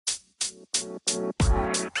All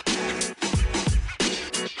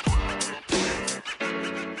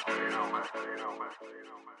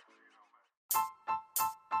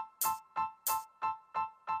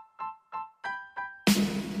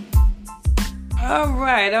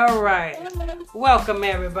right. Welcome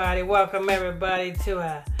everybody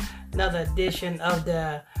to another edition of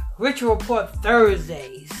the Ritual Report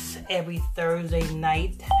Thursdays. Every Thursday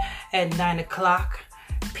night at 9 o'clock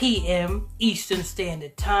p.m. Eastern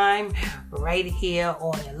Standard Time, right here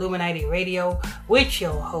on Illuminati Radio with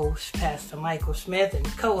your host, Pastor Michael Smith, and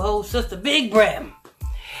co-host, Sister Big Bram.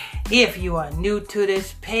 If you are new to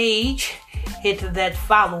this page, hit that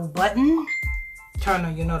follow button. Turn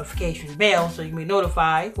on your notification bell so you can be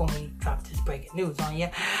notified when we drop this breaking news on you.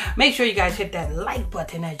 Make sure you guys hit that like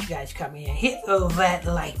button as you guys come in. Hit that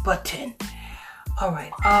like button. All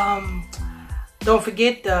right. Don't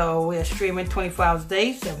forget, we're streaming 24 hours a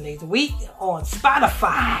day, 7 days a week on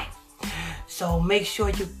Spotify. So make sure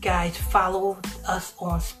you guys follow us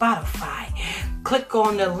on Spotify. Click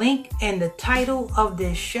on the link in the title of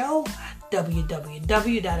this show,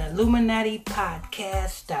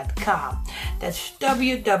 www.illuminatipodcast.com. That's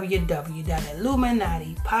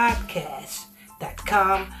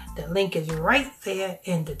www.illuminatipodcast.com. The link is right there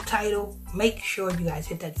in the title. Make sure you guys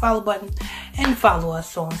hit that follow button and follow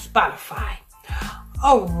us on Spotify.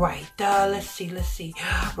 All right, let's see.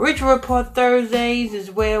 Ritual Report Thursdays is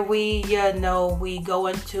where we go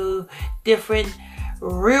into different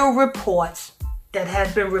real reports that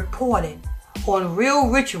has been reported on real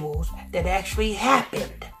rituals that actually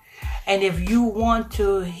happened. And if you want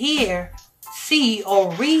to hear, see,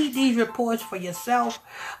 or read these reports for yourself,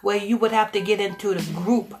 well, you would have to get into the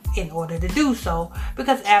group in order to do so,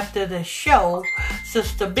 because after the show,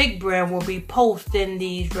 Sister Big Bram will be posting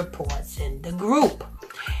these reports in the group.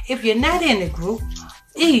 If you're not in the group,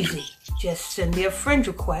 easy. Just send me a friend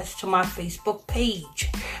request to my Facebook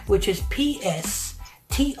page, which is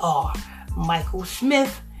PSTR Michael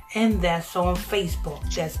Smith, and that's on Facebook.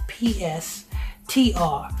 That's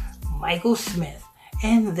PSTR Michael Smith,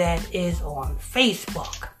 and that is on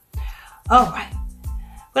Facebook. All right.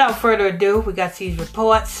 Without further ado, we got these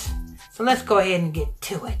reports, so let's go ahead and get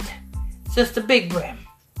to it. Sister Big Bram.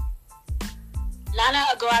 Nana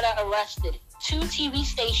Agrada arrested. 2 TV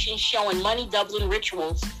stations showing money doubling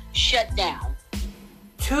rituals shut down.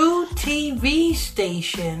 2 TV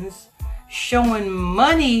stations showing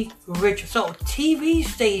money rituals. So TV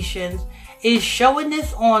stations is showing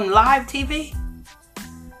this on live TV?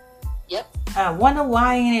 Yep. I wonder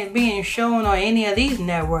why ain't it being shown on any of these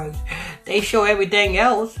networks. They show everything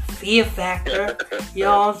else. Fear Factor. You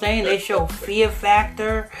know what I'm saying? They show Fear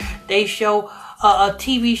Factor. They show a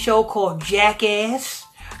TV show called Jackass.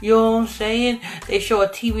 You know what I'm saying? They show a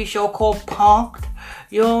TV show called Punk'd.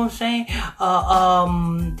 You know what I'm saying?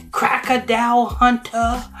 Crocodile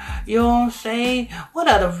Hunter. You know what I'm saying? What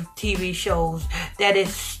other TV shows that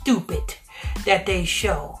is stupid that they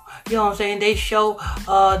show? You know what I'm saying? They show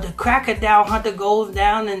the Crocodile Hunter goes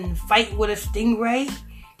down and fight with a stingray.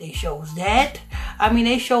 They shows that. I mean,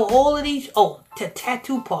 they show all of these. Oh, the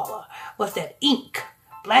Tattoo Parlor. What's that? Ink.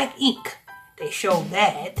 Black Ink. They show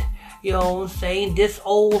that. You know what I'm saying? This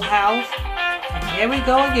Old House. And there we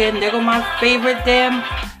go again. There go my favorite damn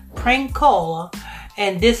prank caller.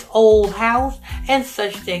 And This Old House. And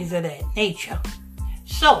such things of that nature.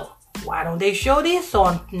 So, why don't they show this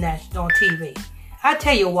on TV? I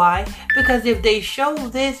tell you why. Because if they show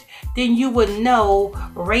this, then you would know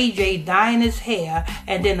Ray J dyeing his hair.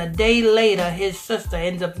 And then a day later, his sister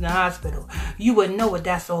ends up in the hospital. You would know what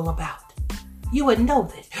that's all about. You would know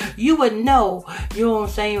this. You would know, you know what I'm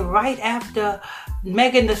saying, right after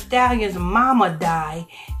Megan Thee Stallion's mama died,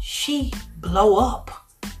 she blow up.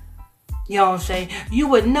 You know what I'm saying? You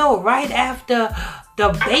would know right after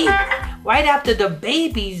the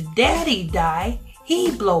baby's daddy died,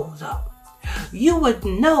 he blows up. You would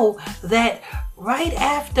know that right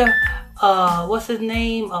after, what's his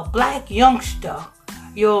name, a black youngster,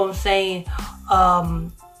 you know what I'm saying,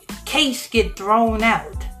 case get thrown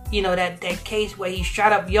out. You know, that case where he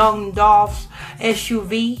shot up Young Dolph's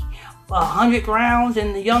SUV, 100 rounds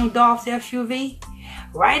in the Young Dolph's SUV.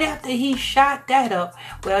 Right after he shot that up,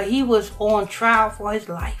 well, he was on trial for his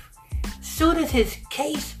life. Soon as his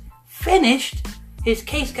case finished, his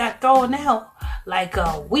case got thrown out. Like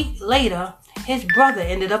a week later, his brother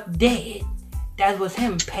ended up dead. That was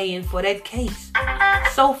him paying for that case.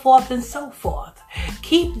 So forth and so forth.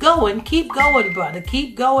 Keep going, brother.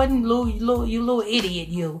 Keep going, you little idiot,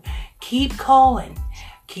 you. Keep calling,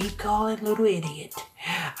 little idiot.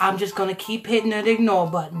 I'm just going to keep hitting that ignore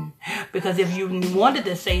button. Because if you wanted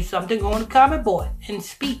to say something, go on the comment board and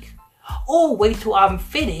speak. or wait till I'm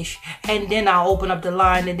finished and then I'll open up the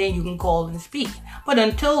line and then you can call and speak. But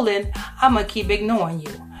until then, I'm going to keep ignoring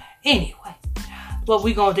you. Anyway, what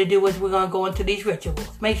we're going to do is we're going to go into these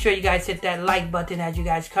rituals. Make sure you guys hit that like button as you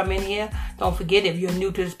guys come in here. Don't forget, if you're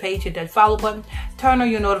new to this page, hit that follow button. Turn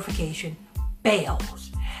on your notification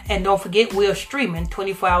bells. And don't forget, we're streaming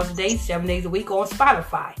 24 hours a day, 7 days a week on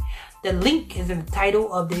Spotify. The link is in the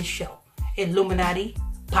title of this show.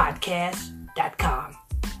 IlluminatiPodcast.com.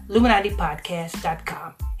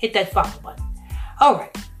 IlluminatiPodcast.com. Hit that follow button. All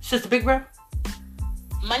right, Sister Big Ram.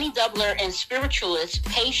 Money doubler and spiritualist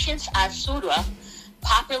Patience Asura,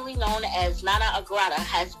 popularly known as Nana Agrada,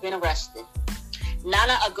 has been arrested.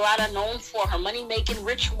 Nana Agrada, known for her money-making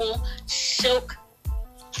ritual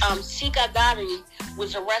Sikagari,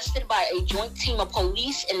 was arrested by a joint team of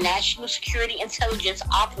police and national security intelligence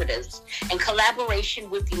operatives in collaboration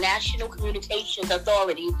with the National Communications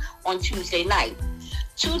Authority on Tuesday night.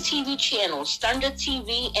 Two TV channels, Thunder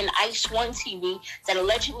TV and Ice One TV, that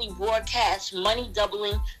allegedly broadcast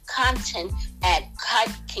money-doubling content at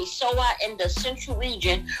Kesoa in the central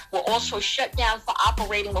region, were also shut down for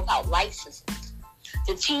operating without licenses.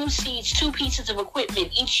 The team seized 2 pieces of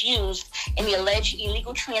equipment, each used in the alleged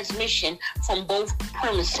illegal transmission from both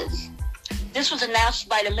premises. This was announced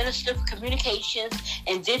by the Minister for Communications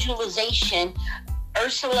and Digitalization,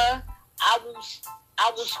 Ursula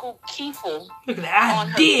Awusu-Kifo. Look at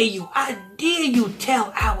that. I dare you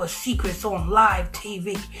tell our secrets on live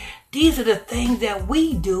TV. These are the things that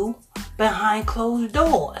we do behind closed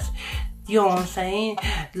doors. You know what I'm saying?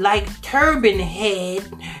 Like Turban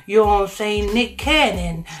Head, you know what I'm saying, Nick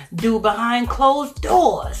Cannon do behind closed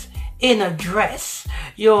doors in a dress.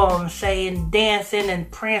 You know what I'm saying? Dancing and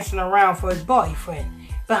prancing around for his boyfriend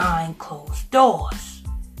behind closed doors.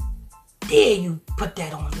 Dare you put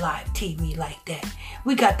that on live TV like that?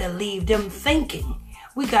 We got to leave them thinking.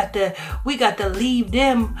 We got to leave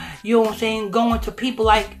them, you know what I'm saying, going to people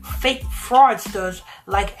like fake fraudsters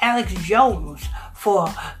like Alex Jones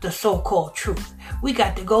for the so-called truth. We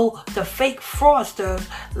got to go to fake fraudsters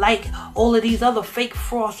like all of these other fake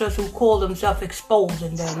fraudsters who call themselves exposed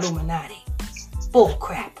in the Illuminati. Bull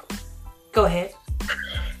crap. Go ahead.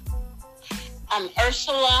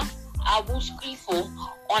 Ursula Awusu-Kifo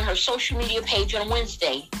on her social media page on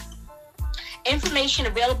Wednesday. Information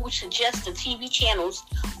available suggests the TV channels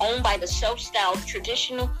owned by the self-styled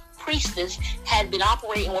traditional priestess had been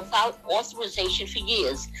operating without authorization for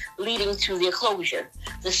years, leading to their closure.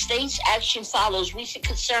 The state's action follows recent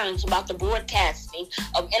concerns about the broadcasting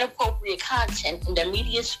of inappropriate content in the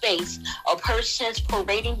media space of persons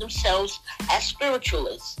parading themselves as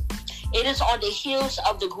spiritualists. It is on the heels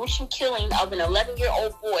of the gruesome killing of an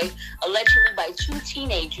 11-year-old boy, allegedly by 2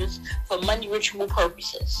 teenagers, for money ritual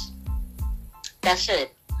purposes. That's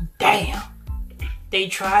it. Damn. They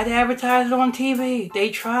tried to advertise it on TV. They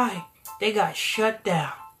tried. They got shut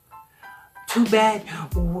down. Too bad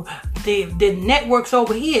the networks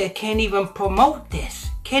over here can't even promote this.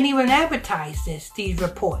 Can't even advertise these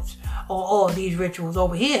reports or these rituals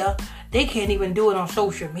over here. They can't even do it on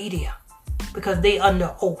social media because they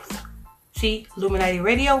under oath. See, Illuminati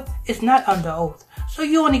Radio is not under oath. So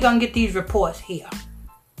you only gonna get these reports here.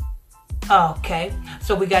 Okay,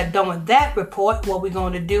 so we got done with that report. What we're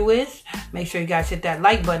going to do is make sure you guys hit that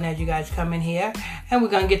like button as you guys come in here. And we're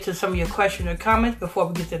going to get to some of your questions or comments before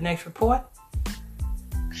we get to the next report.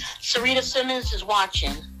 Sarita Simmons is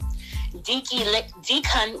watching. Deacon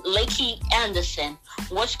Lakey Anderson,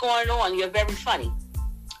 what's going on? You're very funny.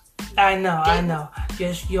 I know.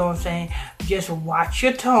 Just, you know what I'm saying? Just watch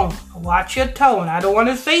your tone. Watch your tone. I don't want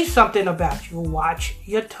to say something about you. Watch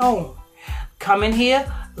your tone. Come in here.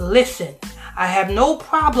 Listen, I have no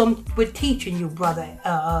problem with teaching you, brother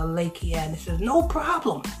Lakey Anderson. No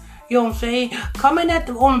problem. You know what I'm saying? Come in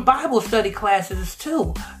on Bible study classes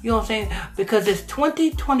too. You know what I'm saying? Because it's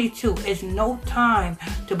 2022. It's no time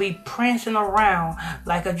to be prancing around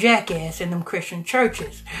like a jackass in them Christian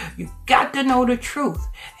churches. You got to know the truth,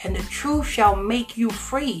 and the truth shall make you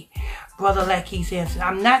free. Brother Lakey Anderson.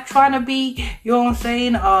 I'm not trying to be, you know what I'm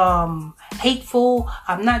saying, hateful.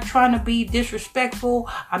 I'm not trying to be disrespectful.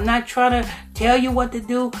 I'm not trying to tell you what to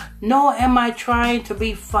do. Nor am I trying to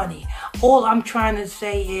be funny. All I'm trying to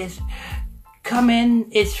say is, come in.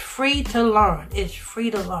 It's free to learn. It's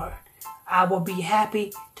free to learn. I will be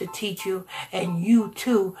happy to teach you, and you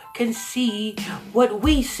too can see what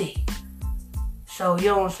we see. So, you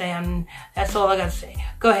know what I'm saying? That's all I got to say.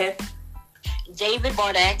 Go ahead. David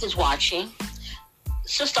Bardak is watching.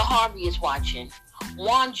 Sister Harvey is watching.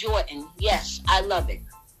 Juan Jordan, yes, I love it.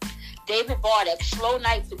 David Bardak, slow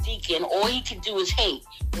night for Deacon. All he can do is hate.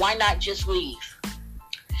 Why not just leave?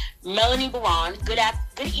 Melanie Baron, good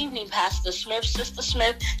evening, Pastor Smith,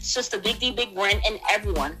 Sister Big D, Big Bren, and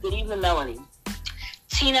everyone. Good evening, Melanie.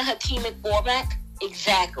 Tina Hakimic Borback,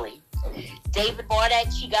 exactly. David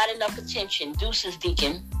Bardak, he got enough attention. Deuces,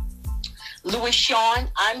 Deacon. Louis Sean,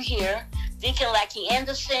 I'm here. Deacon Lackey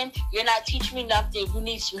Anderson, you're not teaching me nothing. You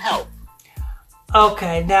need some help.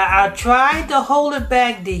 Okay, now I tried to hold it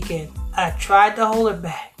back, Deacon. I tried to hold it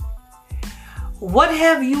back. What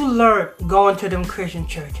have you learned going to them Christian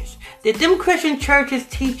churches? Did them Christian churches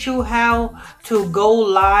teach you how to go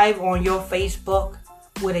live on your Facebook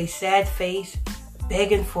with a sad face,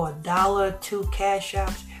 begging for $1 or $2 cash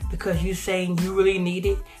apps because you saying you really need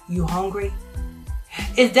it, you hungry?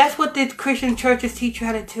 Is that what the Christian churches teach you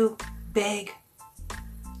how to do? Beg?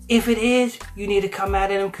 If it is, you need to come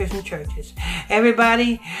out of them Christian churches.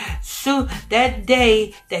 Everybody, so that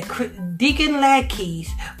day that Deacon Lackey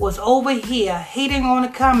was over here hating on the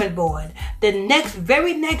comment board, the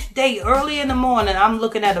very next day, early in the morning, I'm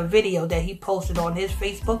looking at a video that he posted on his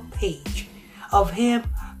Facebook page of him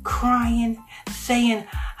crying, saying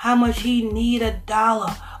how much he need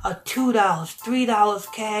 $1, or $2,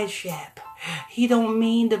 $3 cash app. He don't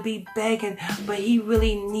mean to be begging, but he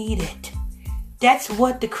really need it. That's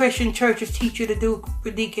what the Christian churches teach you to do,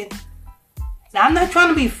 Deacon. Now, I'm not trying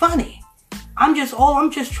to be funny. I'm just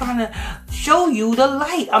trying to show you the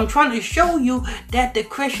light. I'm trying to show you that the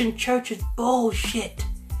Christian church is bullshit.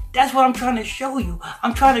 That's what I'm trying to show you.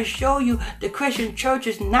 I'm trying to show you the Christian church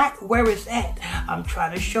is not where it's at. I'm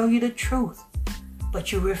trying to show you the truth.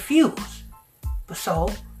 But you refuse. So,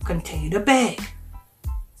 continue to beg.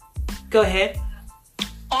 Go ahead.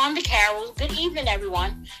 On the Carol, good evening,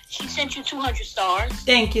 everyone. She sent you 200 stars.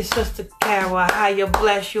 Thank you, Sister Carol. How you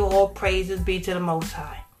bless you. All praises be to the Most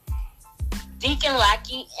High. Deacon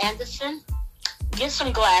Lackey Anderson, get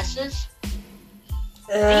some glasses.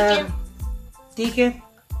 Deacon,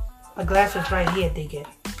 my glasses right here, Deacon.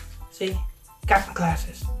 See? Got my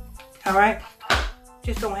glasses. All right?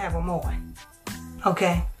 Just don't have them on.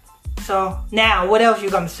 Okay? So, now, what else you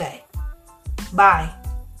going to say? Bye.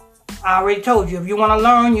 I already told you, if you want to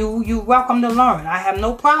learn, you welcome to learn. I have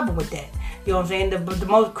no problem with that. You know what I'm saying? The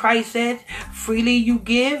most Christ said, freely you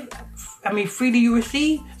give, freely you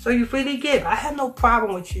receive, so you freely give. I have no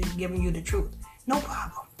problem with you giving you the truth. No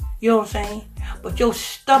problem. You know what I'm saying? But your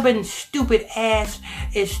stubborn, stupid ass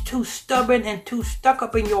is too stubborn and too stuck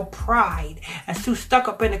up in your pride and too stuck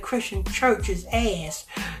up in the Christian church's ass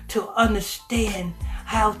to understand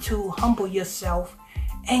how to humble yourself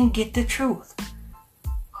and get the truth.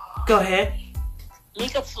 Go ahead.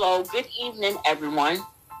 Mika Flo, good evening, everyone.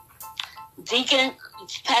 Deacon,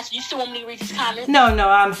 Pastor, you still want me to read this comment? No,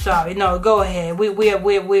 I'm sorry. No, go ahead. We're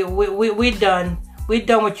done. We're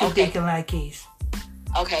done with you, okay. Deacon Lackey's.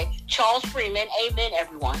 Okay. Charles Freeman, amen,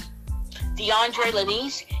 everyone. DeAndre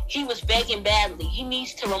Lanise, he was begging badly. He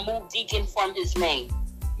needs to remove Deacon from his name.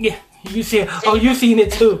 Yeah, you see. Oh, you seen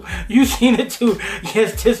it too. You seen it too.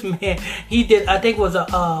 Yes, this man. He did. I think it was a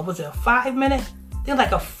 5 minute. They're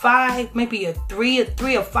like maybe a 3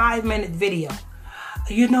 or 5 minute video.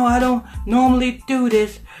 You know, I don't normally do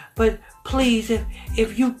this, but please,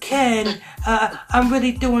 if you can, I'm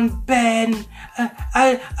really doing bad.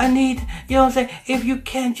 I need, you know what I'm saying? If you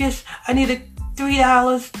can, I need $3,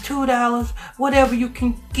 $2, whatever you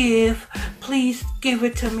can give. Please give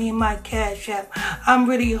it to me in my Cash App. I'm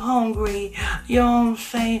really hungry. You know what I'm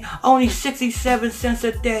saying? Only 67 cents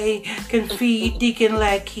a day can feed Deacon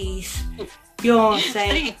Lackey's. You know what I'm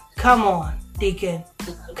saying? Come on, Deacon.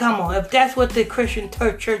 Come on. If that's what the Christian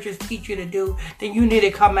churches teach you to do, then you need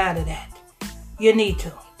to come out of that. You need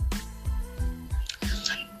to.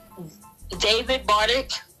 David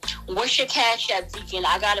Bardick, what's your Cash App, Deacon?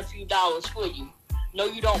 I got a few dollars for you. No,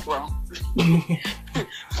 you don't, bro.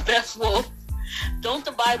 Beth Wolf, don't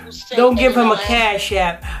the Bible say... Don't give him a Cash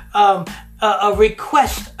App.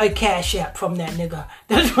 Request a Cash App from that nigga.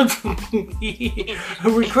 That's what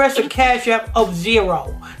request a Cash App of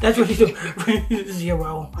 $0. That's what he's doing.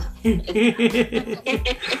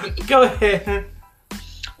 $0. Go ahead.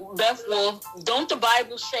 Beth Wolf, don't the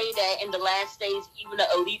Bible say that in the last days even the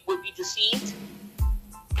elite would be deceived?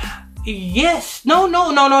 Yes. No. You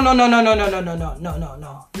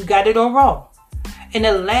got it all wrong. In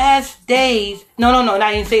the last days, no.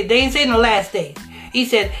 They didn't say in the last days. He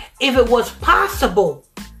said, if it was possible,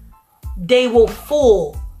 they will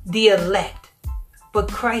fool the elect. But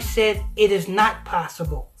Christ said it is not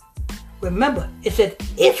possible. Remember, it said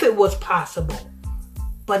if it was possible.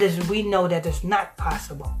 But as we know that it's not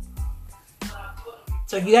possible.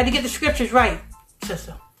 So you got to get the scriptures right,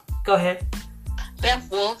 sister. Go ahead. Beth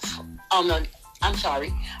Wolf, I'm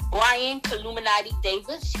sorry. Brian Illuminati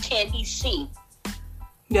Davis, can he see?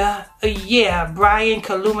 Yeah, Brian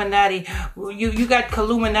Illuminati. You got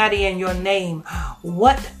Illuminati in your name.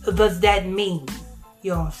 What does that mean?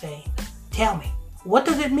 You know what I'm saying? Tell me. What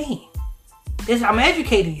does it mean? I'm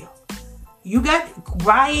educating you. You got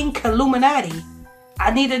Brian Illuminati.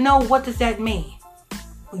 I need to know, what does that mean?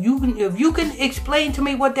 If you can explain to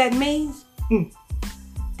me what that means,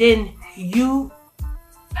 then you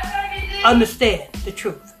understand the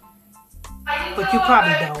truth. But you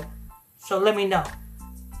probably don't. So let me know.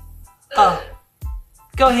 Go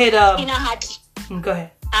ahead. Go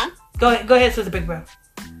ahead. Huh? Go ahead, Sister Big Brown.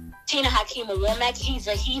 Tina Hakima Womack, he's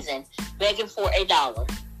a heathen, begging for $1.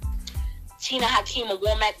 Tina Hakima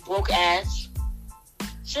Womack, broke ass.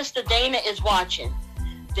 Sister Dana is watching.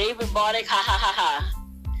 David Bardick, ha ha ha ha.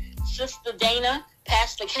 Sister Dana,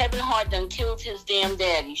 Pastor Kevin Hart done killed his damn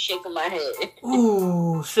daddy. Shaking my head.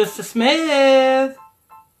 Ooh, Sister Smith.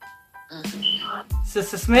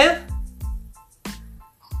 Sister Smith?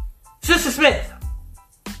 Sister Smith!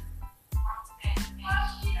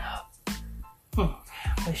 Well,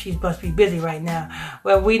 she must be busy right now.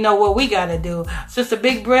 Well, we know what we gotta do. Sister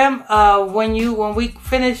Big Brim, when we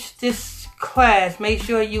finish this class, make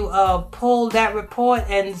sure you pull that report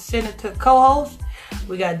and send it to co-host.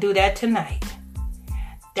 We gotta do that tonight.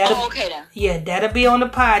 Okay then. Yeah, that'll be on the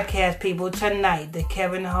podcast, people, tonight. The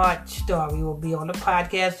Kevin Hart story will be on the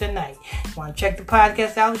podcast tonight. You want to check the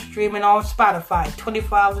podcast out? Streaming on Spotify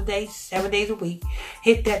 24 hours a day, 7 days a week.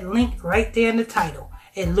 Hit that link right there in the title.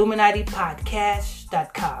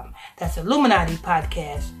 IlluminatiPodcast.com. That's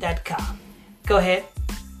IlluminatiPodcast.com. Go ahead.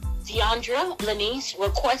 Deandra Lanice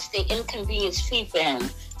requests an inconvenience fee for him,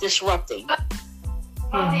 disrupting.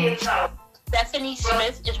 Stephanie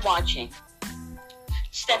Smith is watching.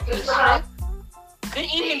 Stephanie Smith. Good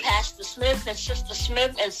evening, Pastor Smith and Sister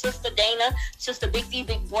Smith and Sister Dana, Sister Big D,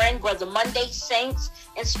 Big Brain, Brother Monday, Saints,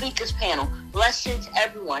 and Speakers Panel. Blessings,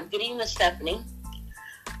 everyone. Good evening, Stephanie.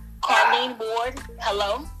 Carlene Ward,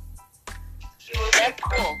 hello. That's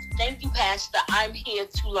cool. Thank you, Pastor. I'm here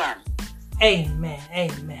to learn. Amen.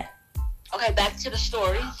 Amen. Okay, back to the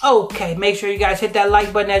story. Okay, make sure you guys hit that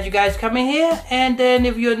like button as you guys come in here. And then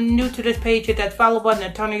if you're new to this page, hit that follow button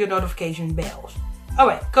and turn on your notification bells. All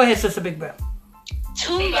right, go ahead, Sister Big Brown.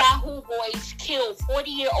 2 Yahoo boys kill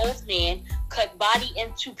 40-year-old man, cut body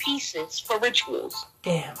into pieces for rituals.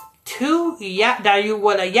 Damn.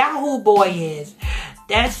 What a Yahoo boy is.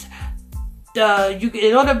 That's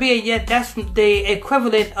in order to be that's the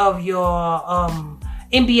equivalent of your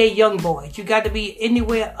NBA young boys. You got to be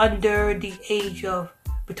anywhere under the age of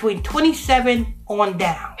between 27 on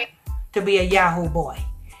down to be a Yahoo boy.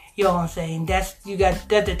 You know what I'm saying? That's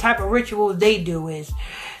the type of rituals they do is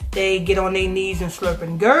they get on their knees and slurp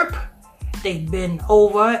and gurp. They bend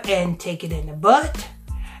over and take it in the butt.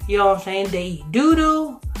 You know what I'm saying? They eat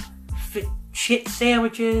doo-doo, shit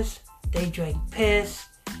sandwiches, they drink piss.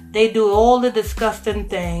 They do all the disgusting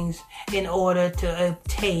things in order to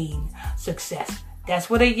obtain success. That's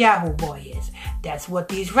what a Yahoo boy is. That's what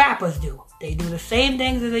these rappers do. They do the same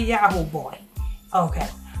things as a Yahoo boy. Okay.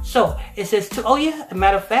 So, it says, a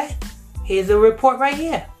matter of fact, here's a report right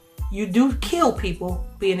here. You do kill people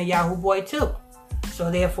being a Yahoo boy too. So,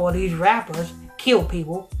 therefore, these rappers kill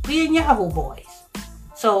people being Yahoo boys.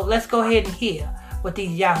 So, let's go ahead and hear what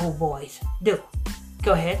these Yahoo boys do.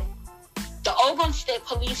 Go ahead. The Ogun State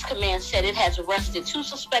Police Command said it has arrested 2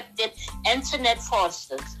 suspected internet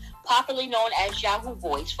fraudsters, popularly known as Yahoo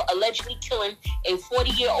boys, for allegedly killing a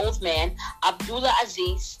 40-year-old man, Abdullah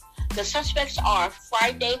Aziz. The suspects are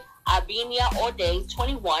Friday Albania Ode,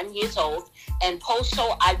 21 years old, and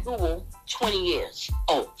Poso Aguul, 20 years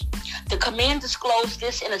old. The command disclosed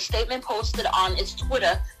this in a statement posted on its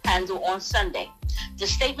Twitter handle on Sunday. The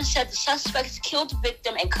statement said the suspects killed the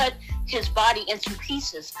victim and cut his body into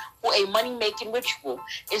pieces for a money-making ritual.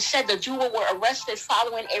 It said the duo were arrested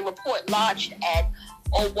following a report lodged at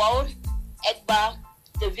Owode Egba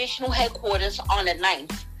Divisional Headquarters on the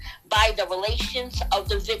 9th by the relations of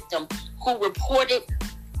the victim, who reported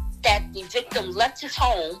that the victim left his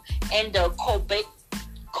home in the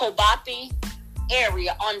Kobapi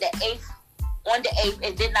area on the 8th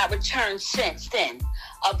and did not return since then.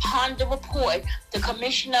 Upon the report, the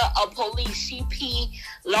Commissioner of Police, CP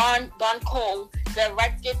Lauren Bonco,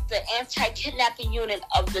 directed the anti-kidnapping unit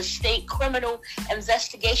of the State Criminal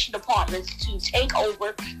Investigation Department to take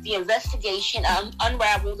over the investigation and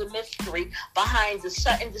unravel the mystery behind the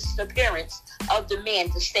sudden disappearance of the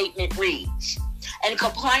man, the statement reads. In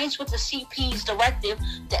compliance with the CP's directive,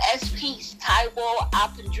 the SP's Taiwo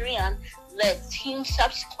Apandrian led team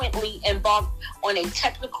subsequently embarked on a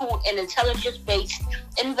technical and intelligence-based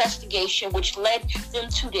investigation, which led them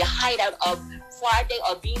to the hideout of Friday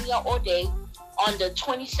Albania Ode on the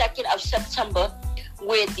 22nd of September,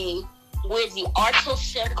 where the Airtel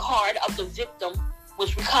SIM card of the victim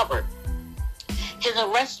was recovered. His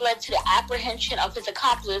arrest led to the apprehension of his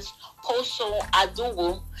accomplice, Poso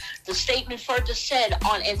Adubu. The statement further said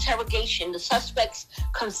on interrogation, the suspects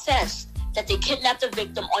confessed that they kidnapped the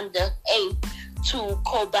victim on the A to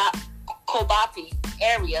Kobapi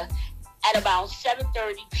area at about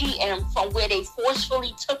 7:30 p.m. from where they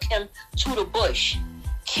forcefully took him to the bush,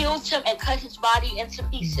 killed him, and cut his body into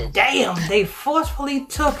pieces. Damn, they forcefully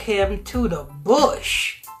took him to the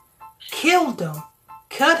bush, killed him,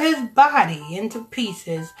 cut his body into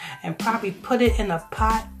pieces, and probably put it in a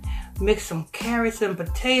pot, mixed some carrots and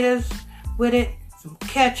potatoes with it, some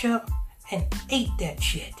ketchup, and ate that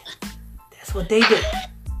shit. That's what they did.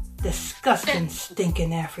 Disgusting,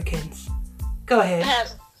 stinking Africans. Go ahead.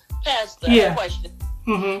 Pastor, I have a question.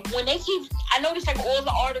 Mm-hmm. When I notice like all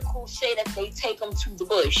the articles say that they take them to the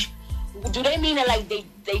bush. Do they mean that like they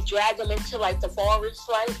drag them into like the forest,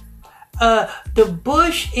 like? The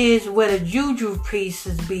bush is where the juju priests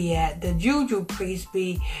be at. The juju priests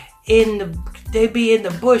be in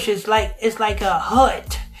the bush. It's like a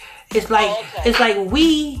hut. It's like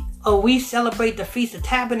we celebrate the Feast of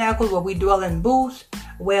Tabernacles where we dwell in booths,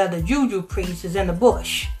 where the juju priest is in the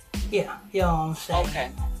bush. Yeah, you know what I'm saying?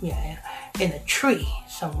 Okay. Yeah, in a tree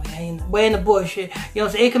somewhere. We're in the bush. You know what I'm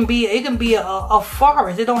saying? It can be a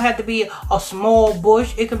forest. It don't have to be a small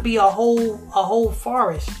bush. It can be a whole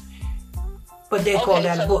forest. But they call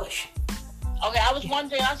that a bush. Okay, I was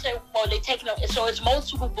wondering. I said, well, they taking them. So it's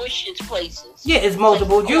multiple bushes places. Yeah, it's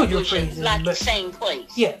multiple juju places. Not the same place.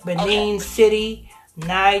 Yeah, Benin City,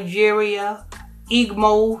 Nigeria,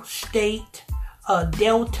 Igbo State,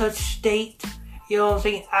 Delta State. You know what I'm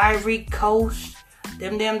saying? Ivory Coast.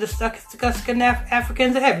 Them disgusting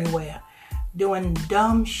Africans are everywhere doing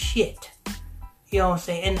dumb shit. You know what I'm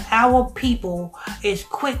saying? And our people is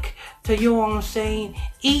quick to, you know what I'm saying,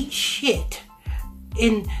 eat shit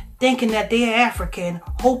in thinking that they're African,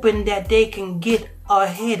 hoping that they can get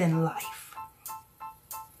ahead in life.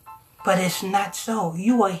 But it's not so.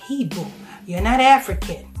 You are Hebrew. You're not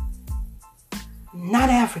African. Not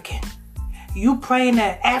African. You praying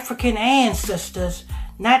to African ancestors,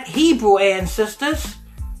 not Hebrew ancestors.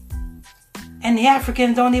 And the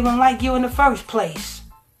Africans don't even like you in the first place.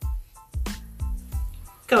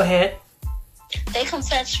 Go ahead. They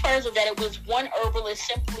confessed further that it was one herbalist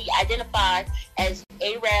simply identified as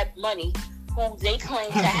Arab Money, who they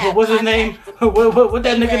claim to have. What's his name? What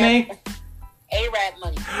that nigga name? Arab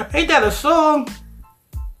Money. Ain't that a song?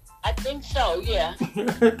 I think so, yeah.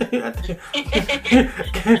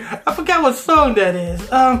 I forgot what song that is.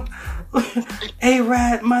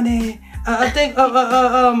 Arab Money. I think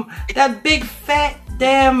that big fat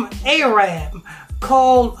damn Arab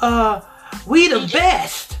called We the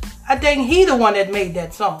Best. I think he the one that made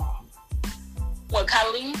that song. What,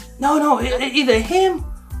 Khalid? No, either him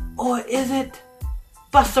or is it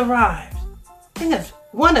Busta Rhymes? I think it's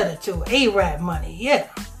one of the two. Arab Money, yeah.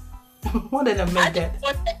 One of them made that.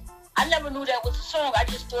 I never knew that was a song. I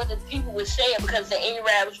just thought that people would say it because the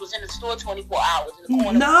Arabs was in the store 24 hours in the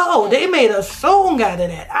corner. No, they made a song out of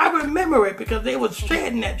that. I remember it because they was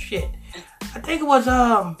chanting that shit. I think it was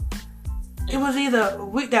either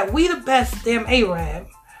that We the Best damn Arab,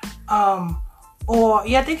 or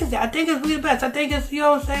yeah, I think it's We the Best. I think it's, you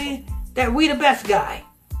know what I'm saying, that We the Best guy.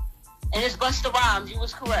 And it's Busta Rhymes. You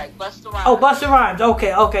was correct, Busta Rhymes. Oh, Busta Rhymes.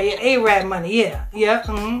 Okay, yeah, Arab Money. Yeah.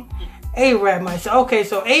 Mm-hmm. Arab Money.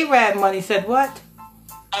 So Arab Money said what?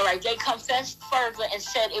 All right, they confessed further and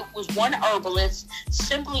said it was one herbalist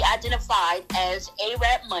simply identified as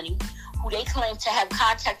Arab Money, who they claim to have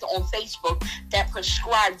contacted on Facebook that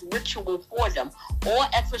prescribed ritual for them. All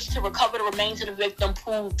efforts to recover the remains of the victim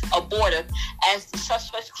proved abortive, as the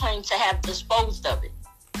suspects claim to have disposed of it.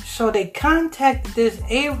 So they contacted this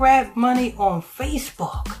Arab Money on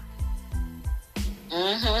Facebook.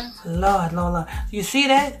 Mm-hmm. Lord. You see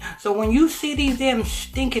that? So when you see these damn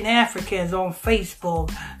stinking Africans on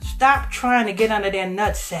Facebook, stop trying to get under their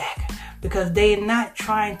nutsack. Because they're not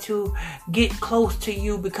trying to get close to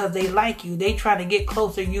you because they like you. They trying to get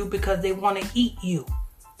closer to you because they want to eat you.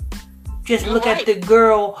 Just look at the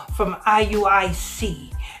girl from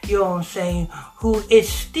IUIC, you know what I'm saying, who is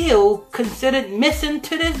still considered missing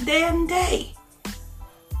to this damn day.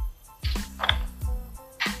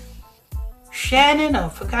 Shannon, I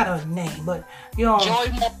forgot her name, but you know,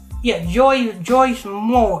 Joyce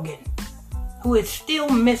Morgan, who is still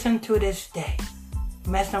missing to this day,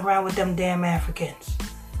 messing around with them damn Africans.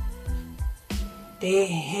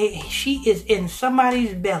 She is in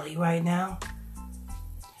somebody's belly right now.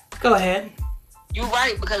 Go ahead. You're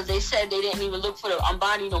right, because they said they didn't even look for the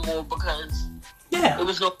Ambani no more because Yeah. There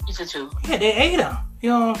was no pizza too. Yeah, they ate her. You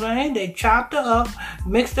know what I'm saying? They chopped her up,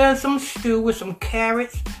 mixed her in some stew with some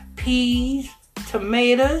carrots, peas,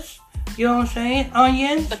 tomatoes, you know what I'm saying?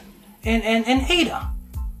 Onions, and ate her.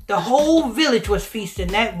 The whole village was feasting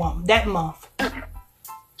that month.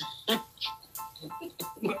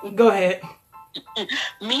 Go ahead.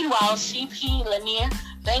 Meanwhile, CP Lanier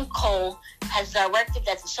Banco has directed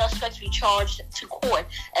that the suspects be charged to court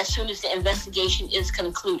as soon as the investigation is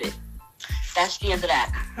concluded. That's the end of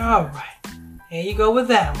that. All right. There you go with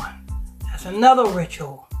that one. That's another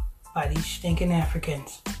ritual by these stinking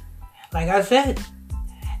Africans. Like I said,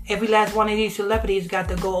 every last one of these celebrities got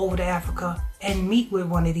to go over to Africa and meet with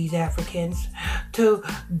one of these Africans to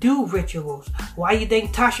do rituals. Why you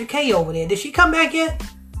think Tasha K over there? Did she come back yet?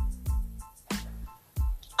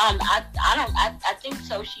 I think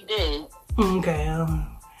so. She did. Okay.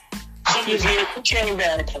 She came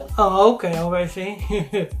back. Oh, okay. All right. See,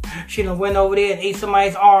 she done went over there and ate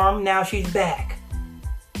somebody's arm. Now she's back.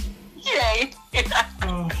 Yeah.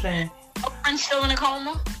 I'm saying. Her friend's still in a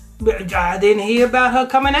coma. But I didn't hear about her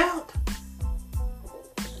coming out.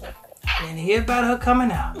 Didn't hear about her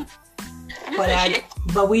coming out.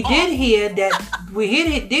 But we did hear that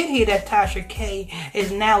Tasha K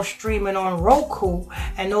is now streaming on Roku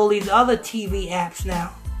and all these other TV apps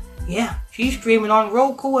now. Yeah, she's streaming on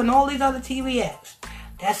Roku and all these other TV apps.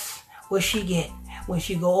 That's what she get when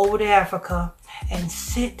she go over to Africa and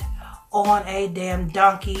sit on a damn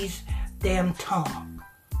donkey's damn tongue.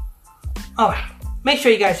 Alright, make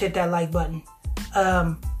sure you guys hit that like button.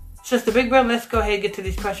 Sister Big Brother, let's go ahead and get to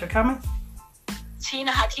these question comments.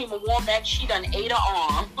 Tina Hakeem Womack, she done ate her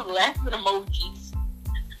arm. Laughing emojis.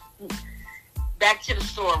 Back to the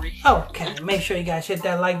story. Okay, make sure you guys hit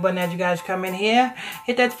that like button as you guys come in here.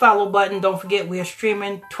 Hit that follow button. Don't forget, we are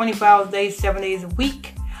streaming 24 hours a day, 7 days a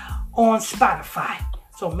week on Spotify.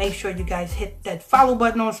 So make sure you guys hit that follow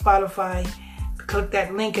button on Spotify. Click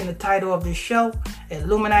that link in the title of this show at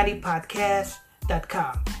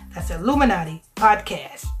IlluminatiPodcast.com. That's at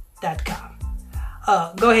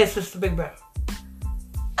IlluminatiPodcast.com. Go ahead, Sister Big Brother.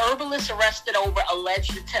 Herbalist arrested over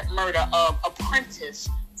alleged attempt murder of apprentice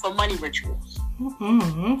for money rituals.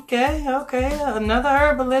 Okay. Another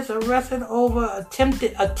herbalist arrested over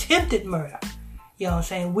attempted murder. You know what I'm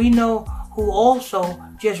saying? We know who also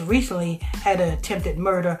just recently had an attempted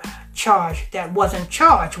murder charge that wasn't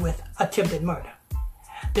charged with attempted murder.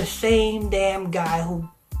 The same damn guy who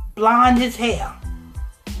blonde his hair,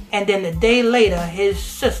 and then a day later his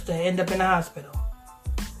sister ended up in the hospital.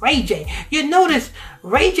 Ray J. You notice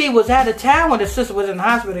Ray J was out of town when his sister was in the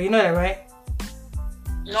hospital. You know that, right?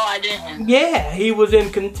 No, I didn't. Yeah, he was in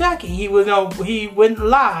Kentucky. He went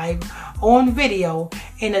live on video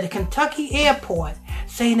in a Kentucky airport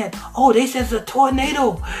saying that, oh, they said it's a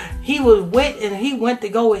tornado. He was wet and he went to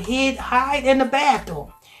go hide in the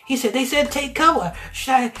bathroom. He said, they said take cover.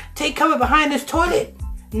 Should I take cover behind this toilet?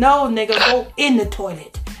 No, nigga, go in the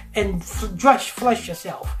toilet and flush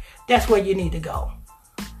yourself. That's where you need to go.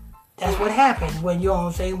 That's what happens when, you know what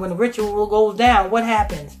I'm saying, when the ritual goes down. What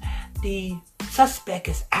happens? The suspect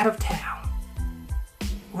is out of town.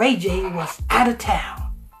 Ray J was out of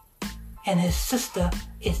town. And his sister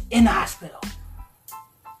is in the hospital.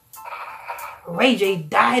 Ray J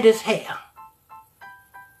dyed his hair.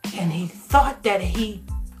 And he thought that he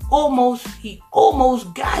almost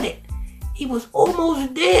got it. He was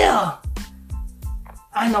almost there.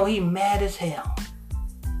 I know he mad as hell.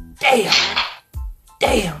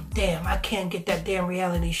 Damn, I can't get that damn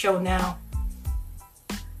reality show now.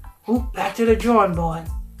 Oop, back to the drawing board.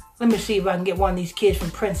 Let me see if I can get one of these kids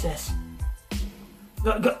from Princess.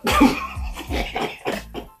 Go.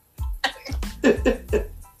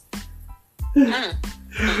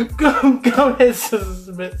 Go ahead,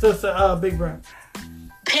 Sister Big Brown.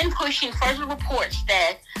 Pin pushing further reports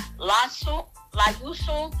that Layuso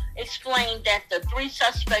explained that the three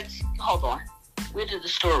suspects... Hold on. Where did the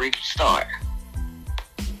story start?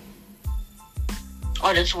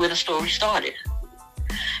 Oh, that's where the story started.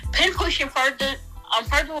 Pin pushing further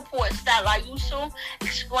reports that Layuso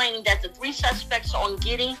explained that the three suspects on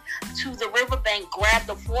getting to the riverbank grabbed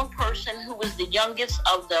the fourth person who was the youngest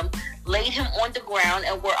of them, laid him on the ground,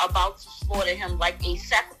 and were about to slaughter him like a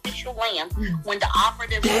sacrificial lamb when the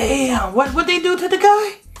operative... Damn, what they do to the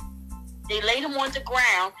guy? They laid him on the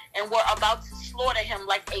ground and were about to slaughter him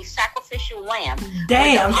like a sacrificial lamb.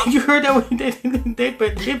 Damn, you heard that? They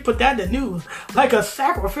put that in the news. Like a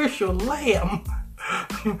sacrificial lamb.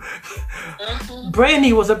 Mm-hmm.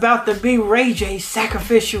 Brandy was about to be Ray J's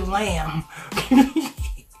sacrificial lamb.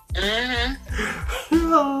 Mm-hmm.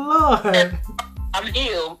 Oh, Lord. I'm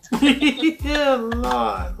healed. Yeah,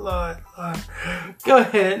 Lord. Go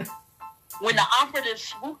ahead. When the operatives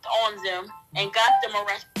swooped on them and got them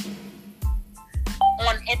arrested,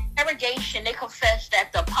 on interrogation, they confessed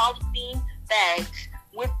that the polythene bags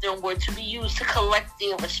with them were to be used to collect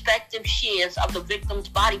their respective shares of the victim's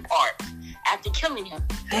body parts after killing him.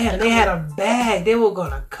 Damn, they had a bag. They were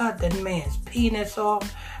going to cut that man's penis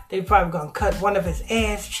off. They probably going to cut one of his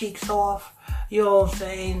ass cheeks off. You know what I'm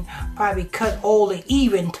saying? Probably cut all the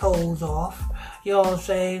even toes off. You know what I'm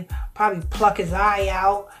saying? Probably pluck his eye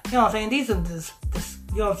out. You know what I'm saying? These are this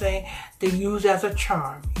you know what I'm saying? They're used as a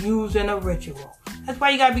charm, used in a ritual. That's why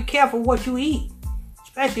you gotta be careful what you eat,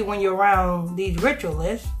 especially when you're around these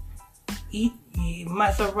ritualists. You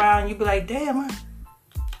mess around, you be like, damn,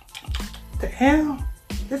 the hell?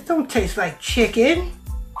 This don't taste like chicken.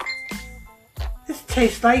 This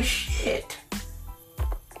tastes like shit.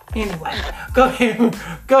 Anyway, go ahead.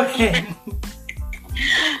 Go ahead.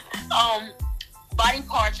 Body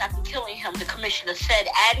parts after killing him, the commissioner said,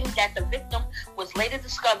 adding that the victim was later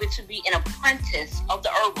discovered to be an apprentice of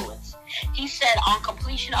the herbalist. He said on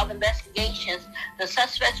completion of investigations, the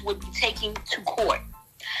suspects would be taken to court.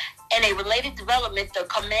 In a related development, the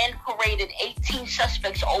command paraded 18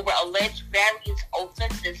 suspects over alleged various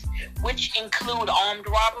offenses, which include armed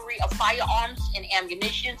robbery of firearms and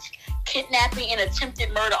ammunition, kidnapping, and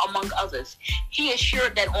attempted murder, among others. He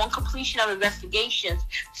assured that on completion of investigations,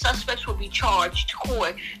 suspects will be charged to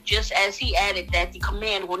court, just as he added that the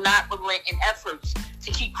command will not relent in efforts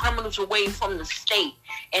to keep criminals away from the state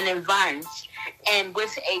and environs, and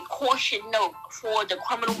with a caution note for the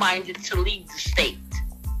criminal-minded to leave the state.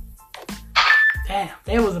 Damn,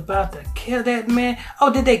 they was about to kill that man.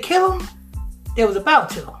 Oh, did they kill him? They was about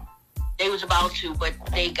to. They was about to, but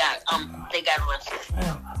they got arrested.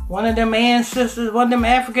 Damn. One of them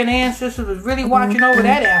African ancestors was really watching over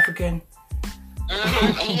that African. Mm-hmm.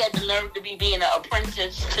 And he had the nerve to be being an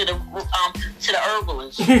apprentice to the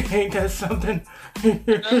herbalist. Ain't that something?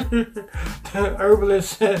 The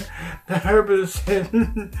herbalist said,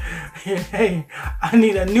 hey, I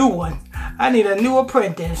need a new one. I need a new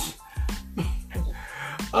apprentice.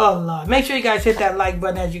 Oh, Lord. Make sure you guys hit that like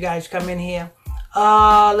button as you guys come in here.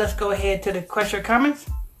 Let's go ahead to the question or comments.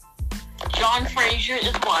 John Frazier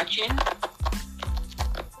is watching.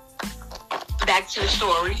 Back to the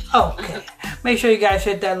story. Okay. Make sure you guys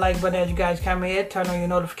hit that like button as you guys come in here. Turn on your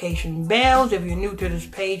notification bells. If you're new to this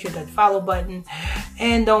page, hit that follow button.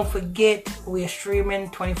 And don't forget, we're streaming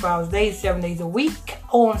 24 hours a day, 7 days a week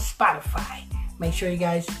on Spotify. Make sure you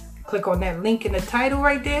guys click on that link in the title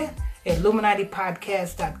right there at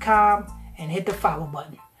IlluminatiPodcast.com and hit the follow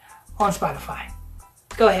button on Spotify.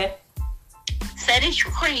 Go ahead. Fetish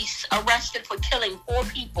priest arrested for killing 4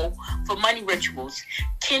 people for money rituals.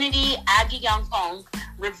 Kennedy Agyapong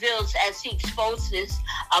reveals as he exposes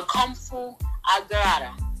a Kung Fu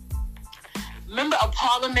Agata. Member of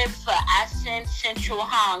Parliament for Asan Central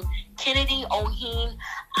Hong, Kennedy Ohin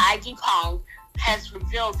Agyapong, has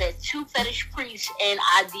revealed that 2 fetish priests in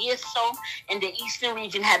Adieso in the eastern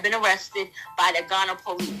region have been arrested by the Ghana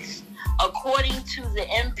police. According to the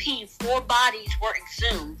MP, 4 bodies were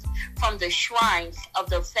exhumed from the shrines of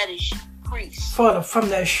the fetish priests. From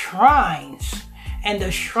the shrines. And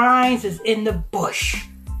the shrines is in the bush.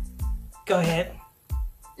 Go ahead.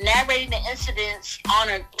 Narrating the incidents,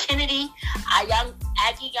 Honor Kennedy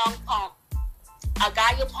Agyapong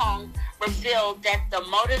revealed that the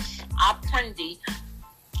modus operandi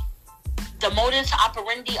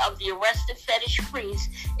of the arrested fetish priest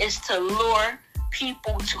is to lure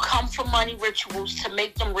people to come for money rituals to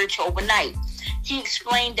make them rich overnight. He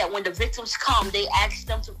explained that when the victims come, they ask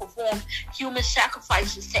them to perform human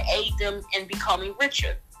sacrifices to aid them in becoming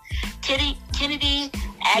richer. Kennedy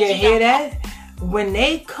You hear that? When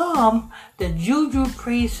they come, the juju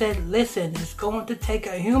priest said, listen, it's going to take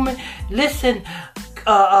a human. Listen,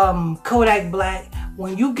 Kodak Black,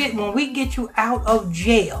 when we get you out of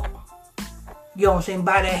jail, you know what I'm saying,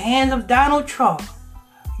 by the hands of Donald Trump,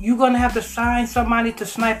 you're going to have to sign somebody to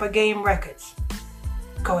Sniper Game Records.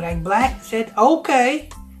 Kodak Black said, okay.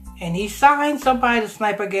 And he signed somebody to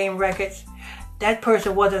Sniper Game Records. That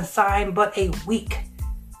person wasn't signed but a week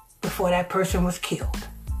before that person was killed.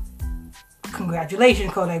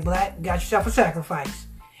 Congratulations, Kodak Black. Got yourself a sacrifice.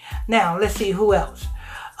 Now, let's see who else.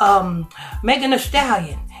 Megan Thee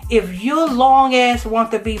Stallion. If your long ass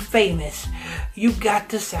want to be famous, you got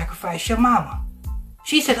to sacrifice your mama.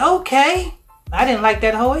 She said, okay. I didn't like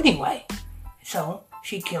that hoe anyway. So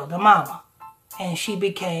she killed her mama. And she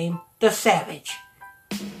became the savage.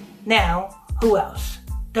 Now, who else?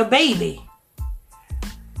 The baby.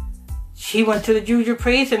 She went to the juju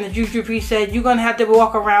priest, and the juju priest said, you're going to have to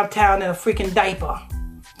walk around town in a freaking diaper.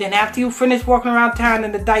 Then after you finish walking around town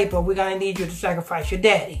in the diaper, we're going to need you to sacrifice your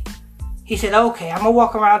daddy. He said, okay, I'm going to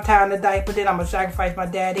walk around town in a diaper, then I'm going to sacrifice my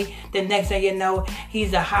daddy. Then next thing you know,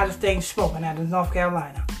 he's the hottest thing smoking out of North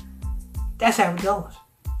Carolina. That's how it goes.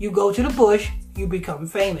 You go to the bush, you become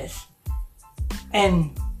famous.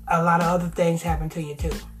 And a lot of other things happen to you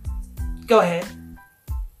too. Go ahead.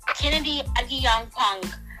 Kennedy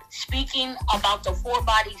Agyapong, speaking about the 4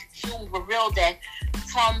 bodies exhumed, revealed that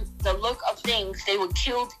from the look of things, they were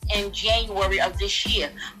killed in January of this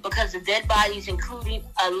year because the dead bodies, including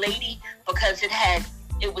a lady, because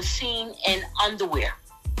it was seen in underwear.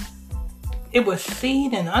 It was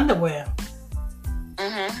seen in underwear?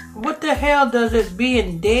 Mm-hmm. What the hell does it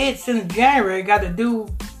being dead since January got to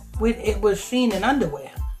do with it was seen in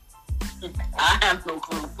underwear? I have no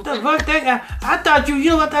clue. The fuck that guy? I thought you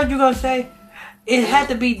know what I thought you were going to say? It had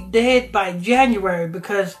to be dead by January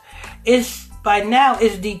because by now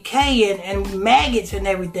it's decaying and maggots and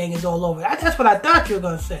everything is all over. That's what I thought you were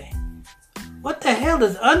going to say. What the hell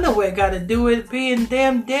does underwear got to do with being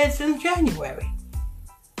damn dead since January?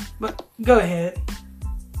 But go ahead.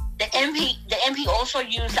 The MP also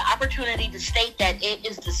used the opportunity to state that it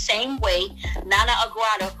is the same way Nana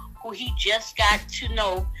Agrada, who he just got to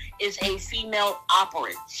know, is a female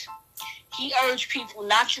operates. He urged people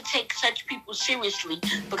not to take such people seriously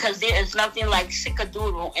because there is nothing like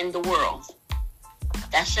sickadoodle in the world.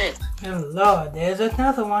 That's it. Oh Lord, there's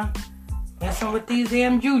another one. Messing with these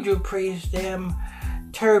damn juju priests, damn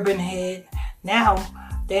turban head. Now,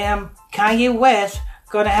 damn Kanye West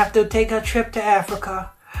gonna have to take a trip to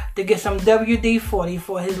Africa to get some WD-40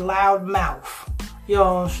 for his loud mouth. You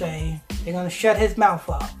know what I'm saying? They're gonna shut his mouth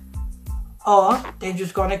up. Or they're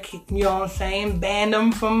just gonna keep, you know what I'm saying, ban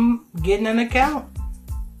him from getting an account.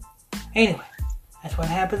 Anyway, that's what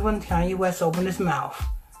happens when Kanye West opened his mouth.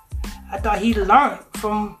 I thought he learned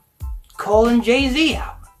from calling Jay-Z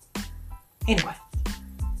out. Anyway,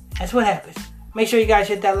 that's what happens. Make sure you guys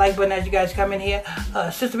hit that like button as you guys come in here.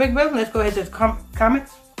 Sister Big Bill, let's go ahead to the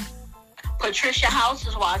comments. Patricia House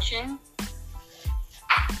is watching.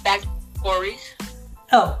 Back stories.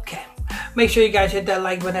 Okay. Make sure you guys hit that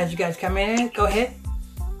like button as you guys come in. Go ahead.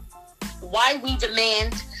 Why we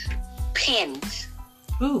demand panties.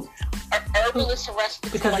 Ooh. Herbalists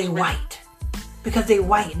arrested because they white. Because they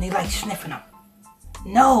white and they like sniffing them.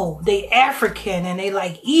 No, they African and they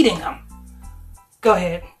like eating them. Go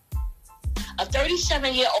ahead. A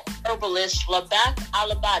 37-year-old herbalist, Labath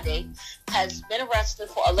Alabade, has been arrested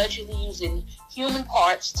for allegedly using human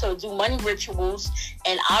parts to do money rituals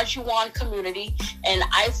in Ajuwan community in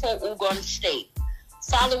Ifo Ogun State.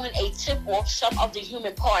 Following a tip-off, some of the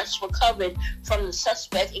human parts recovered from the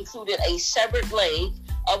suspect included a severed leg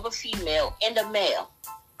of a female and a male.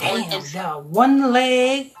 Damn, one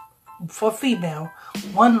leg for female,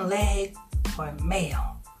 one leg for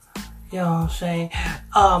male. You know what I'm saying?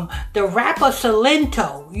 The rapper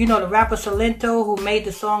Salento, you know the rapper Salento who made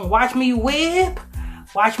the song Watch Me Whip,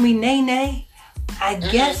 Watch Me Nay Nay. I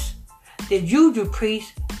guess the juju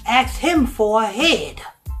priest asked him for a head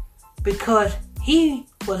because he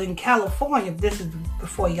was in California. This is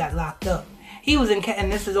before he got locked up. He was in,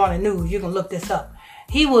 and this is on the news. You can look this up.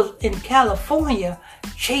 He was in California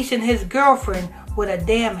chasing his girlfriend with a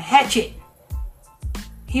damn hatchet.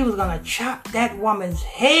 He was gonna chop that woman's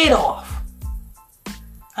head off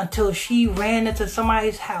until she ran into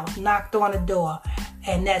somebody's house, knocked on the door,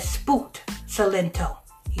 and that spooked Salento.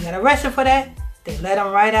 He got arrested for that. They let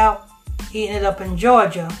him right out. He ended up in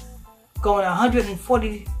Georgia, going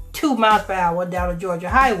 142 miles per hour down the Georgia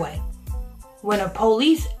highway. When the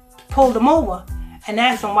police pulled him over and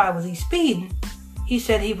asked him why was he speeding, he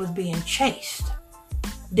said he was being chased.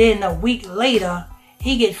 Then a week later,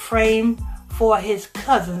 he gets framed for his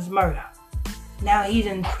cousin's murder. Now he's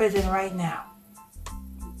in prison right now.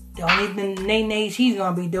 The only nays he's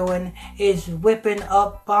gonna be doing is whipping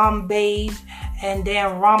up Bombays and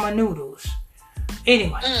damn ramen noodles.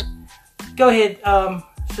 Anyway, go ahead,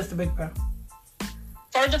 Sister Big Bird.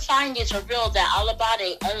 Further findings revealed that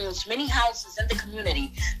Alabade owns many houses in the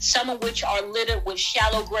community, some of which are littered with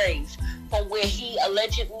shallow graves, from where he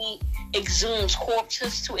allegedly exhumes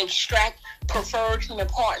corpses to extract preferred human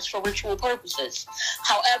parts for ritual purposes.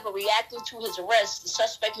 However, reacting to his arrest, the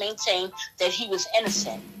suspect maintained that he was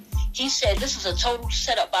innocent. He said, "This is a total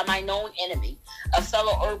setup by my known enemy, a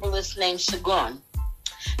fellow herbalist named Sagun."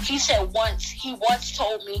 He said he once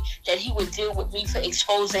told me that he would deal with me for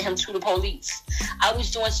exposing him to the police. I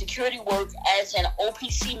was doing security work as an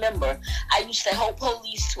OPC member. I used to help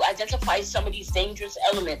police to identify some of these dangerous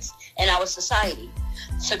elements in our society.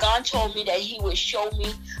 Sagan told me that he would show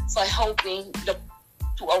me for helping the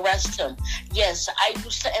to arrest him. Yes, I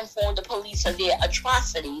used to inform the police of their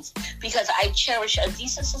atrocities because I cherish a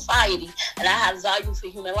decent society and I have value for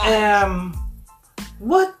human life.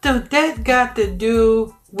 What does that got to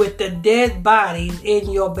do with the dead bodies in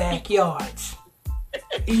your backyards?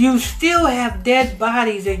 You still have dead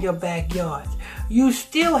bodies in your backyards. You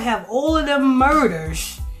still have all of them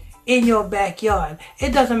murders in your backyard.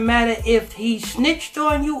 It doesn't matter if he snitched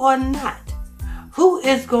on you or not. Who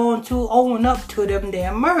is going to own up to them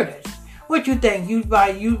damn murders? What you think?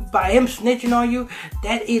 By him snitching on you,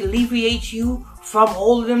 that alleviates you from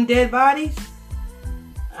all of them dead bodies?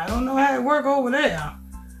 I don't know how it work over there.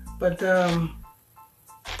 But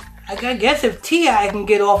I guess if T.I. can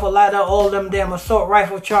get off a lot of all them damn assault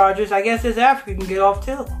rifle charges, I guess this African can get off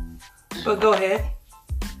too. But go ahead.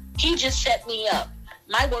 He just set me up.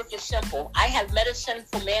 My work is simple. I have medicine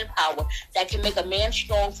for manpower that can make a man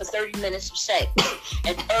strong for 30 minutes of sex.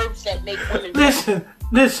 And herbs that make women...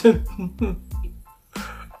 Listen.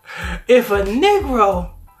 If a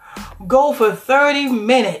Negro go for 30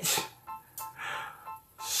 minutes,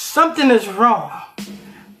 something is wrong.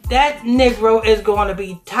 That Negro is going to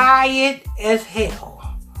be tired as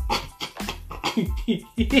hell.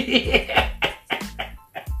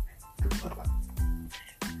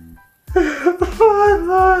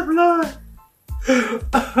 Lord.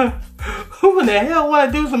 Who in the hell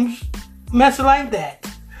want to do some mess like that?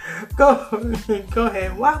 Go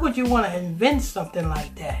ahead. Why would you want to invent something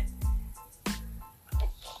like that?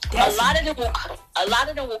 A lot of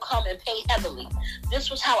them will come and pay heavily.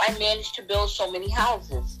 This was how I managed to build so many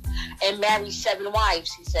houses and marry 7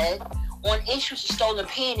 wives, he said. On issues of stolen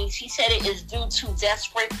panties, he said it is due to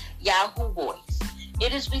desperate Yahoo boys.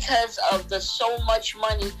 It is because of the so much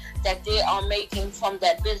money that they are making from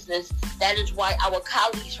that business. That is why our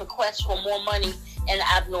colleagues request for more money and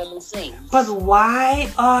abnormal things. But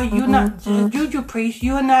why are you not, Juju Priest,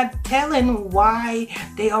 you're not telling why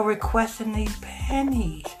they are requesting these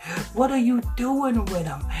panties? What are you doing with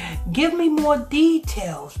them? Give me more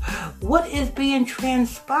details. What is being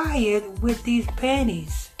transpired with these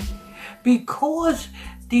panties? Because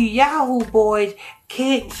the Yahoo boys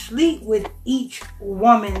can't sleep with each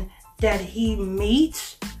woman that he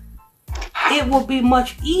meets, it will be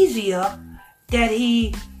much easier that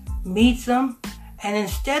he meets them, and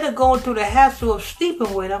instead of going through the hassle of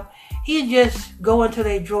sleeping with them, he'd just go into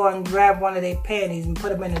their drawer and grab one of their panties and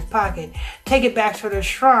put them in his pocket, take it back to the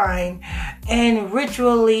shrine, and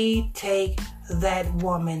ritually take that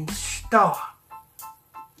woman's star.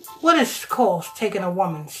 What is called taking a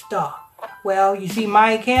woman's star? Well, you see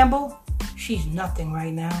Maya Campbell? She's nothing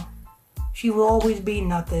right now. She will always be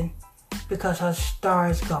nothing because her star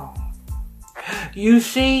is gone. You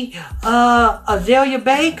see Azalea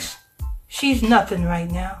Banks? She's nothing right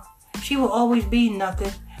now. She will always be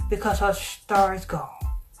nothing because her star is gone.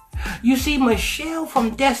 You see Michelle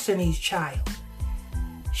from Destiny's Child?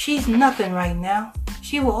 She's nothing right now.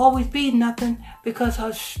 She will always be nothing because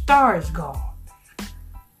her star is gone.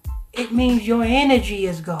 It means your energy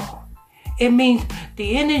is gone. It means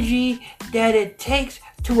the energy that it takes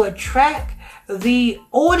to attract the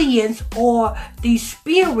audience or the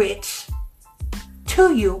spirits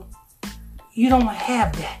to you, you don't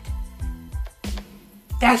have that.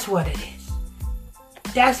 That's what it is.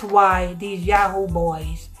 That's why these Yahoo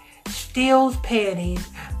boys steals panties,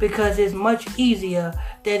 because it's much easier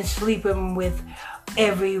than sleeping with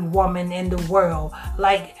every woman in the world.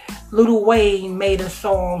 Like Lil Wayne made a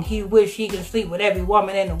song, he wished he could sleep with every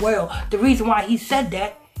woman in the world. The reason why he said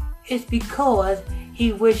that is because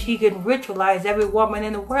he wished he could ritualize every woman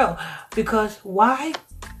in the world. Because why?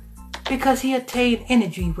 Because he attained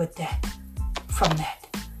energy with that, from that.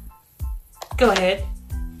 Go ahead.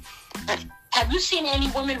 Have you seen any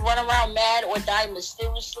woman run around mad or die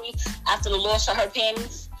mysteriously after the loss of her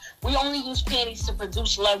panties? We only use panties to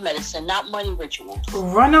produce love medicine, not money rituals.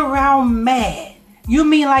 Run around mad? You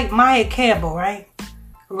mean like Maya Campbell, right?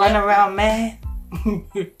 Run around mad?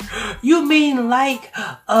 You mean like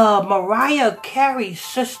Mariah Carey's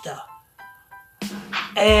sister?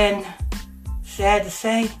 And sad to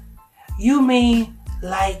say, you mean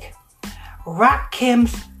like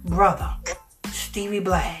Rakim's brother, Stevie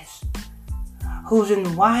Blas, who's in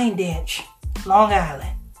Wyandanch, Long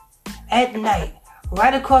Island, at night,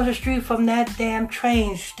 right across the street from that damn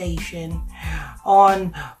train station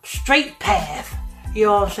on Straight Path. You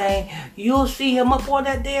know what I'm saying? You'll see him up on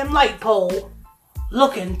that damn light pole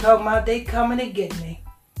looking, talking about they coming to get me.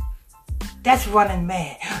 That's running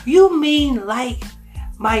mad. You mean like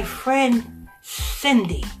my friend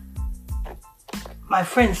Cindy, my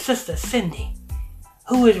friend's sister Cindy,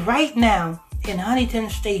 who is right now in Huntington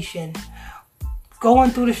Station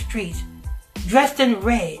going through the streets dressed in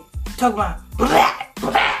red, talking about black,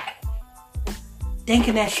 black,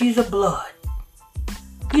 thinking that she's a blood.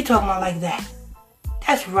 You talking about like that?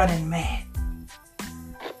 That's running mad.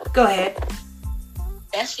 Go ahead.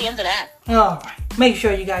 That's the end of that. Alright. Make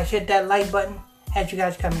sure you guys hit that like button as you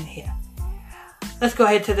guys come in here. Let's go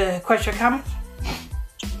ahead to the question or comments.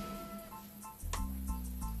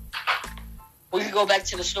 We can go back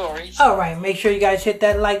to the stories. Alright. Make sure you guys hit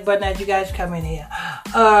that like button as you guys come in here.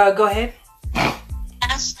 Go ahead.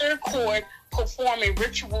 Pastor caught performing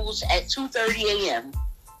rituals at 2:30 a.m.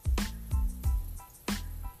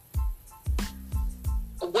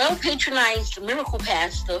 Well-patronized miracle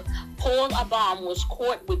pastor Paul Abam was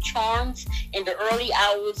caught with charms in the early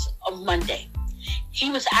hours of Monday.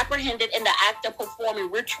 He was apprehended in the act of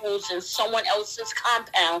performing rituals in someone else's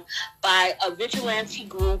compound by a vigilante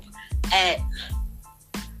group at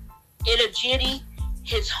Itagiti,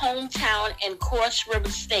 his hometown in Cross River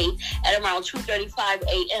State, at around 2:35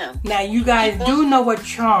 a.m. Now, you guys do know what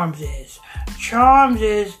charms is. Charms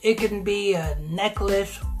is, it can be a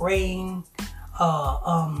necklace, ring,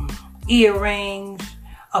 earrings,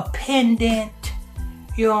 a pendant.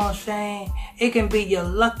 You know what I'm saying? It can be your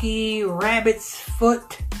lucky rabbit's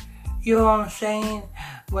foot. You know what I'm saying?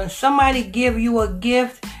 When somebody give you a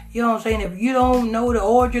gift, you know what I'm saying? If you don't know the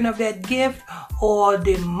origin of that gift or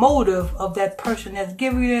the motive of that person that's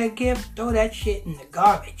giving you that gift, throw that shit in the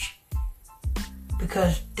garbage.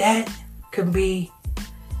 Because that can be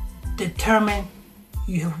determined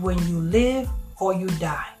when you live or you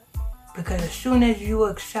die. Because as soon as you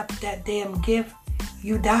accept that damn gift,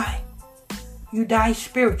 you die. You die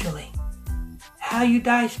spiritually. How you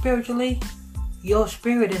die spiritually? Your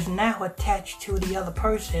spirit is now attached to the other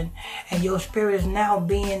person, and your spirit is now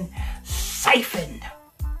being siphoned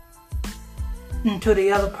into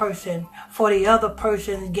the other person for the other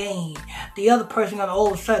person's gain. The other person gonna all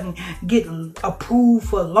of a sudden get approved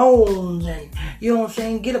for loans, and you know what I'm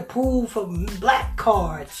saying, get approved for black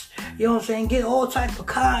cards. You know what I'm saying, get all type of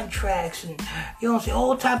contracts, and you know what I'm saying,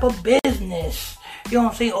 all type of business. You know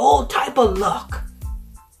what I'm saying, all type of luck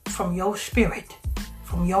from your spirit,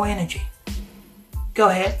 from your energy. Go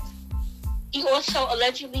ahead. He also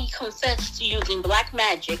allegedly confessed to using black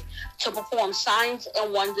magic to perform signs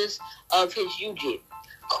and wonders of his UJIT,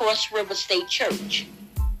 Cross River State Church.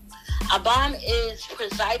 Abam is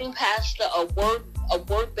presiding pastor of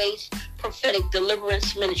word-based prophetic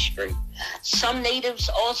deliverance ministry. Some natives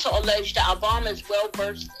also allege that Abam is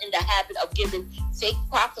well-versed in the habit of giving fake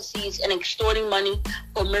prophecies and extorting money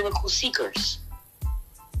for miracle seekers.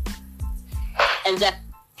 And that...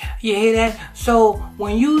 You hear that? So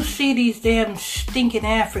when you see these damn stinking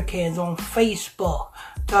Africans on Facebook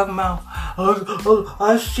talking about,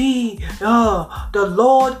 I see, the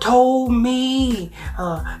Lord told me,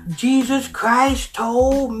 Jesus Christ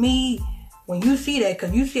told me. When you see that,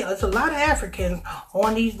 because you see there's a lot of Africans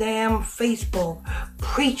on these damn Facebook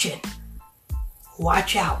preaching.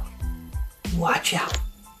 Watch out. Watch out.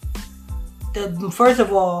 First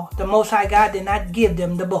of all, the Most High God did not give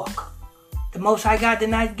them the book. The Most High God did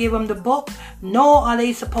not give them the book, nor are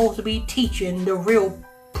they supposed to be teaching the real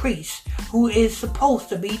priest who is supposed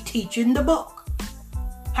to be teaching the book.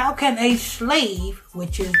 How can a slave,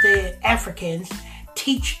 which is the Africans,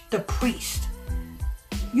 teach the priest?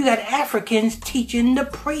 You got Africans teaching the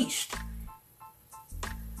priest.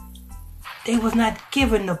 They was not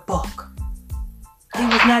given the book. They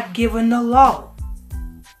was not given the law.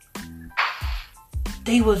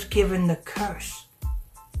 They was given the curse.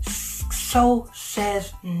 So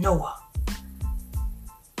says Noah.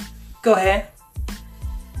 Go ahead.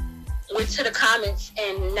 Went to the comments,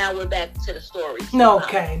 and now we're back to the story.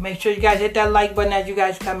 Okay, make sure you guys hit that like button as you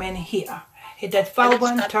guys come in here. Hit that follow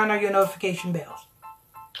button, turn on your notification bells.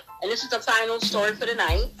 And this is the final story for the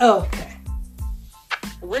night. Okay.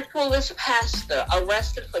 Ritualist pastor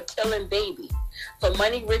arrested for killing baby for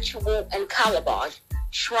money ritual and calabash.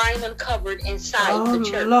 Shrine uncovered inside the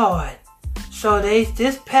church. Oh, Lord. So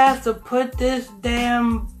this pastor put this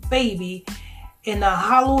damn baby in a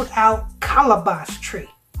hollowed out calabash tree.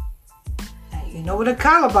 Now, you know what a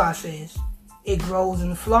calabash is. It grows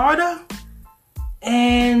in Florida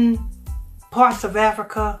and parts of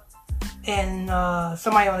Africa. And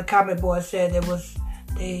somebody on the comment board said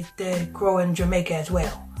they grow in Jamaica as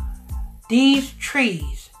well. These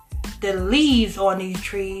trees, the leaves on these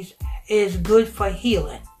trees is good for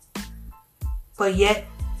healing. But yet,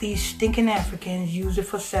 these stinking Africans use it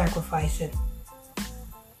for sacrificing.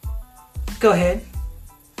 Go ahead.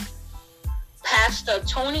 Pastor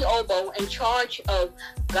Tony Obo, in charge of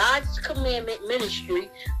God's Commandment Ministry,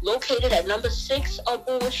 located at number 6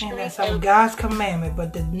 Obo Street. And that's God's commandment,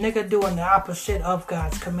 but the nigga doing the opposite of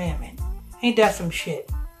God's commandment. Ain't that some shit?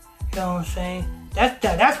 You know what I'm saying?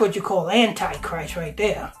 That's what you call Antichrist right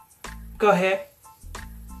there. Go ahead.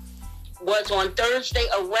 Was on Thursday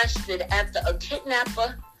arrested after a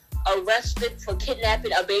kidnapper arrested for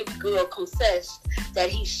kidnapping a baby girl confessed that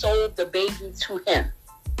he sold the baby to him.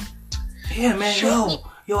 Yeah, man,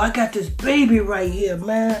 yo, I got this baby right here,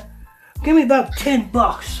 man. Give me about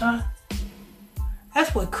 $10, son.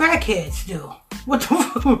 That's what crackheads do. What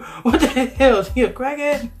the hell? Is he a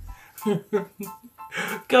crackhead?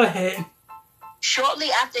 Go ahead. Shortly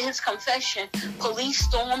after his confession, police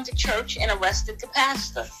stormed the church and arrested the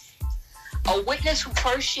pastor. A witness who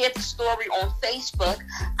first shared the story on Facebook,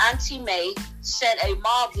 Auntie May, said a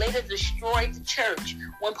mob later destroyed the church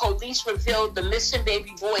when police revealed the missing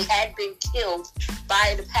baby boy had been killed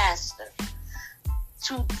by the pastor.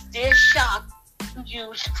 To their shock,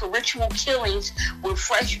 used for ritual killings with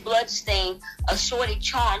fresh blood stain, assorted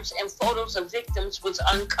charms, and photos of victims was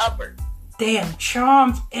uncovered. Damn,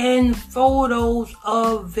 charms and photos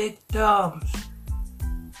of victims.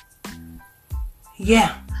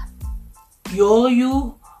 Yeah. All of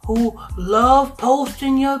you who love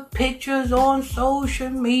posting your pictures on social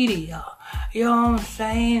media. You know what I'm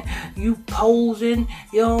saying? You posing,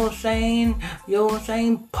 you know what I'm saying? You know what I'm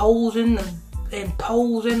saying? Posing and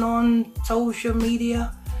posing on social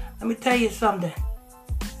media. Let me tell you something.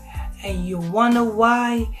 And you wonder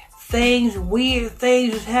why weird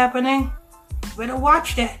things is happening? Better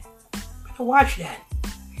watch that. You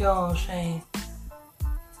know what I'm saying?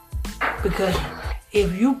 Because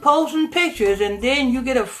if you posting pictures and then you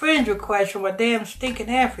get a friend request from a damn stinking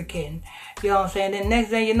African, you know what I'm saying? Then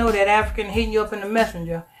next thing you know, that African hitting you up in the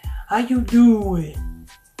messenger. How you doing?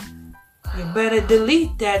 You better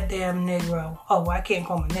delete that damn Negro. Oh, I can't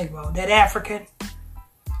call him a Negro. That African.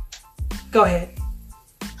 Go ahead.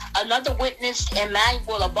 Another witness,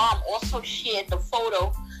 Emmanuel Abam, also shared the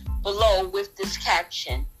photo below with this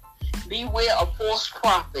caption: "Beware of false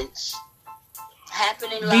prophets."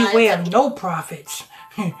 Happening live. Beware of no prophets.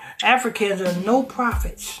 Africans are no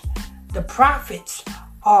prophets. The prophets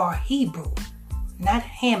are Hebrew, not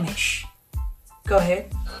Hamish. Go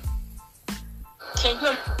ahead. Can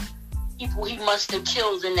you people he must have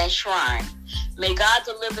killed in that shrine? May God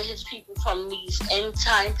deliver his people from these end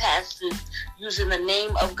time pastors using the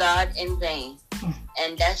name of God in vain.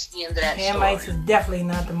 And that's the end of that Hamites story. is definitely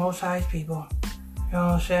not the Most High's people. You know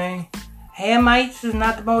what I'm saying? Hamites is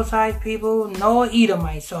not the Most High's people, nor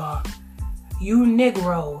Edomites are. You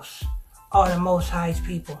Negroes are the Most High's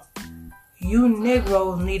people. You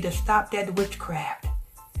Negroes need to stop that witchcraft.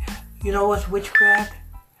 You know what's witchcraft?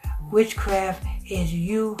 Witchcraft is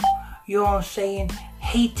you know what I'm saying,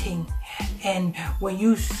 hating. And when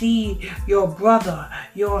you see your brother,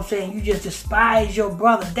 you know what I'm saying, you just despise your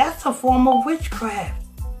brother. That's a form of witchcraft.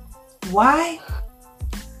 Why?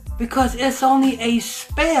 Because it's only a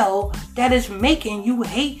spell that is making you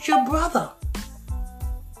hate your brother.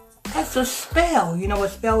 That's a spell. You know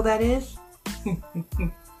what spell that is?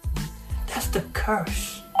 That's the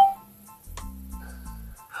curse.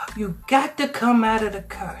 You got to come out of the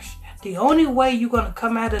curse. The only way you're going to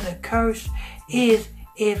come out of the curse is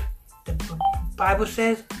if the Bible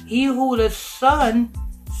says, he who the Son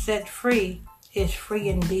set free is free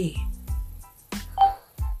indeed.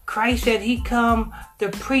 Christ said he come to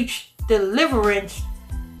preach deliverance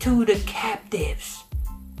to the captives.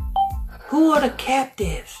 Who are the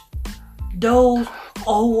captives? Those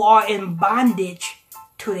who are in bondage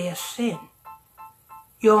to their sin.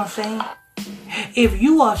 You know what I'm saying? If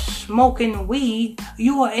you are smoking weed,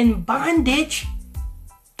 you are in bondage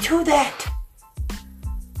to that.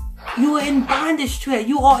 You are in bondage to that.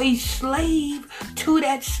 You are a slave to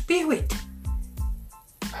that spirit.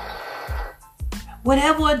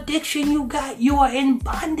 Whatever addiction you got, you are in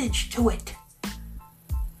bondage to it.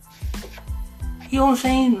 You know what I'm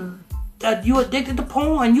saying? That you addicted to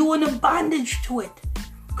porn, you are in bondage to it.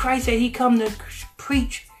 Christ said he come to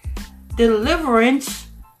preach deliverance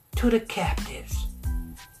to the captives.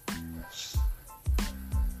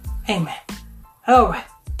 Amen. All right.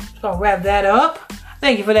 So wrap that up.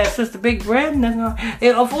 Thank you for that, Sister Big Brand.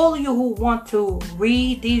 Of all of you who want to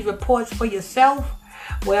read these reports for yourself,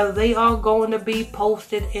 well, they are going to be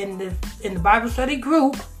posted in the Bible study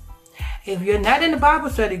group. If you're not in the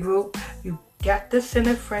Bible study group, you got to send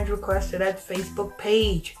a friend request to that Facebook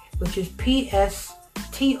page, which is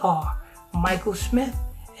PSTR Michael Smith,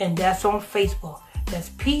 and that's on Facebook. That's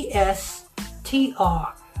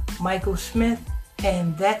PSTR Michael Smith,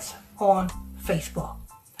 and that's on Facebook.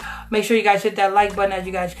 Make sure you guys hit that like button as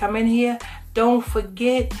you guys come in here. Don't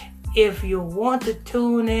forget, if you want to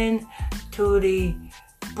tune in to the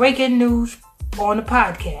breaking news on the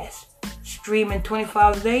podcast, streaming 24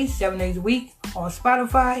 hours a day, 7 days a week on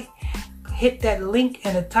Spotify. Hit that link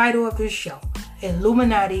in the title of this show,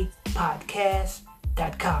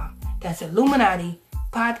 IlluminatiPodcast.com. That's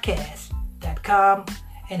IlluminatiPodcast.com,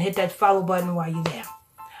 and hit that follow button while you're there.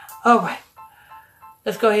 All right.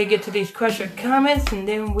 Let's go ahead and get to these question comments, and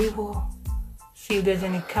then we will see if there's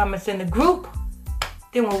any comments in the group.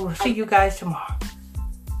 Then we will see you guys tomorrow.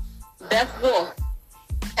 Beth Wolf,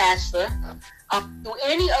 Pastor. Do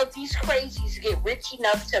any of these crazies get rich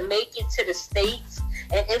enough to make it to the States?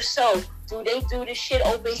 And if so, do they do this shit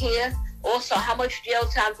over here? Also, how much jail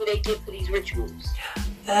time do they get for these rituals?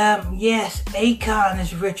 Yes, Akon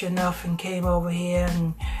is rich enough and came over here,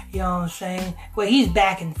 and you know what I'm saying? Well, he's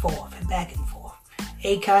back and forth.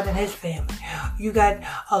 Akon and his family. You got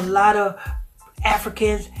a lot of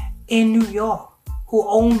Africans in New York who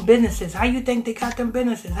own businesses. How you think they got them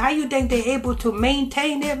businesses? How you think they're able to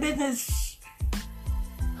maintain their business?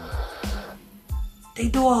 They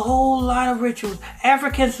do a whole lot of rituals.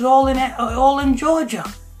 Africans all in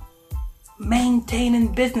Georgia,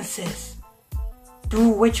 maintaining businesses through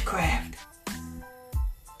witchcraft.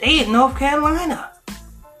 They in North Carolina,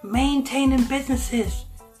 maintaining businesses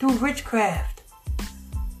through witchcraft.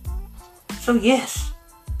 So yes,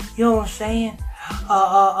 you know what I'm saying?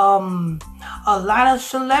 A lot of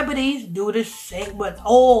celebrities do the same, but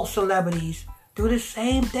all celebrities do the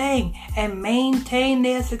same thing and maintain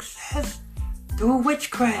their success through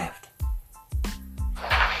witchcraft.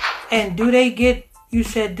 And do they get? You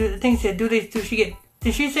said, do they get?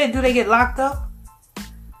 Did she say, do they get locked up?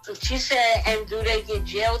 She said, and do they get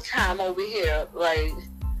jail time over here? Like,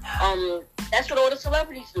 that's what all the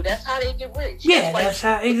celebrities do. That's how they get rich. Yeah, that's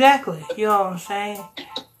how, exactly. You know what I'm saying?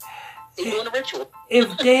 They doing a ritual.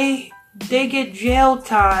 If they get jail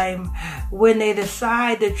time when they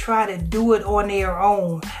decide to try to do it on their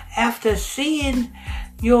own, after seeing,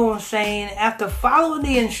 you know what I'm saying, after following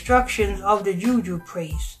the instructions of the juju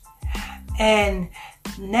priest. And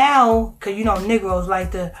now, because you know, Negroes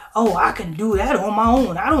like to, oh, I can do that on my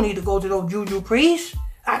own. I don't need to go to no juju priest.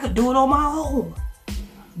 I can do it on my own.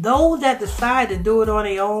 Those that decide to do it on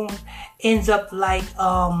their own ends up like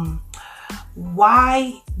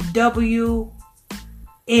YWN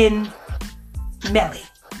Melly,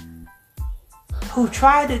 who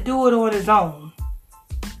tried to do it on his own,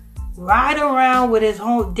 ride around with his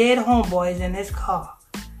dead homeboys in his car,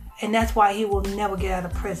 and that's why he will never get out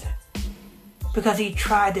of prison, because he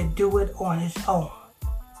tried to do it on his own.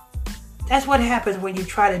 That's what happens when you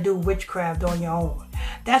try to do witchcraft on your own.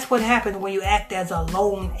 That's what happens when you act as a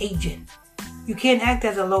lone agent. You can't act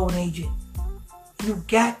as a lone agent. You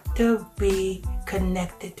got to be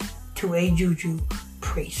connected to a juju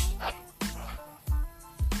priest.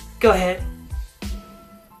 Go ahead.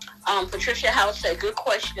 Patricia House said, good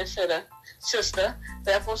question, sister.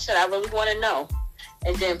 Bethel said, I really want to know.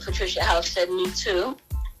 And then Patricia House said, me too.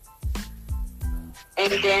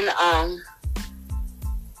 And then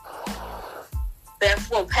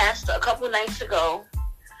Bethel, Pastor, a couple nights ago,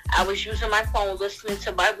 I was using my phone listening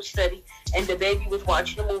to Bible study, and the baby was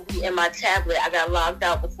watching a movie in my tablet. I got logged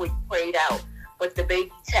out before you prayed out, but the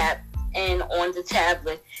baby tapped in on the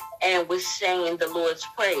tablet and was saying the Lord's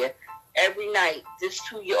Prayer. Every night, this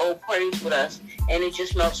 2-year-old prays with us, and it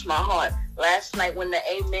just melts my heart. Last night when the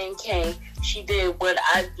amen came, she did what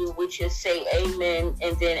I do, which is say amen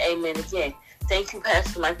and then amen again. Thank you,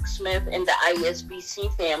 Pastor Michael Smith and the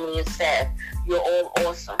ISBC family and staff. You're all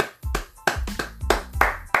awesome.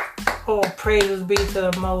 All praises be to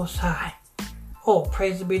the Most High. All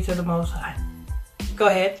praises be to the Most High. Go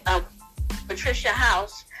ahead. Patricia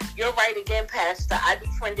House, you're right again, Pastor. I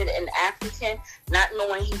befriended an African, not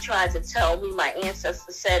knowing he tried to tell me my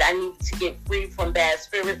ancestors said I needed to get free from bad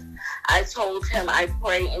spirits. I told him I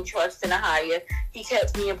pray and trust in a higher. He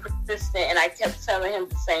kept being persistent, and I kept telling him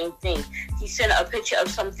the same thing. He sent a picture of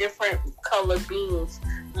some different colored beans,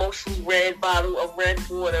 mostly red bottle of red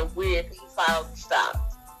water. Weird. He finally stopped.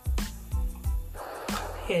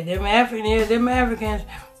 Yeah, them Africans,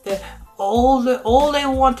 all they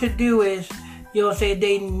want to do is, you know what I'm saying,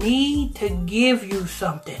 they need to give you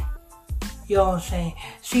something. You know what I'm saying?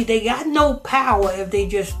 See, they got no power if they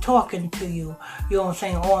just talking to you, you know what I'm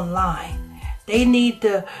saying, online. They need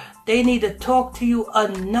to talk to you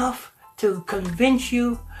enough to convince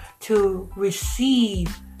you to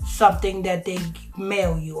receive something that they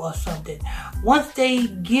mail you or something. Once they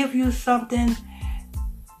give you something,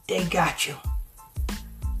 they got you.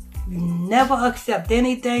 You never accept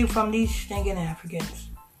anything from these stinking Africans.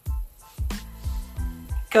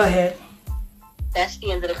 Go ahead. That's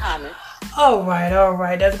the end of the comment. All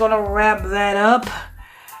right. That's going to wrap that up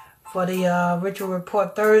for the Ritual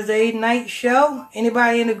Report Thursday night show.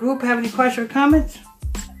 Anybody in the group have any questions or comments?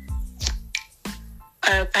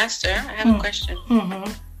 Pastor, I have a question.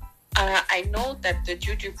 Mm-hmm. I know that the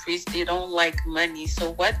Juju priests, they don't like money.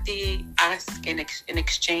 So what they ask in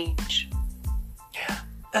exchange?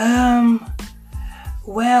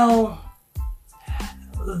 Well,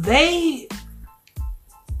 they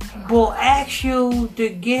will ask you to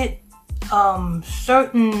get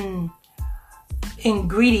certain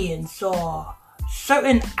ingredients or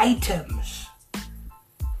certain items.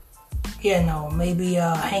 You know, maybe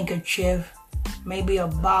a handkerchief, maybe a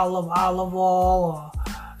bottle of olive oil, or,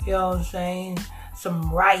 you know what I'm saying,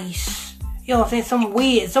 some rice. You know what I'm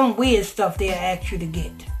saying, some weird stuff they'll ask you to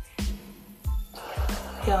get.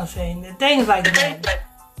 You know what I'm saying? Things like that.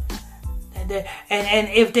 And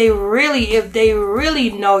if they really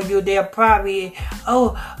know you, they'll probably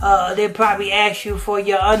ask you for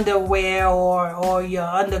your underwear or your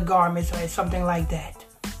undergarments or something like that.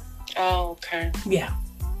 Oh, okay. Yeah.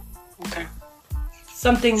 Okay.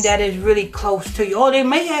 Something that is really close to you. Or they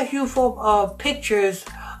may ask you for pictures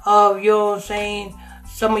of, you know what I'm saying,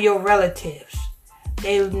 some of your relatives.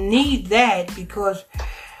 They need that because,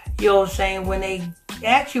 you know what I'm saying, when they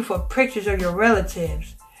ask you for pictures of your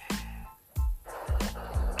relatives,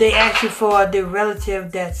 they ask you for the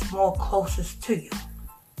relative that's more closest to you.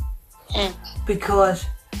 Because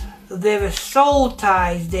there is soul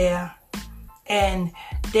ties there, and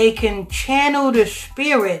they can channel the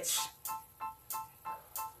spirits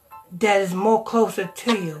that is more closer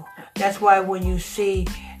to you. That's why when you see,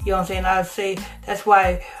 you know what I'm saying, I say, that's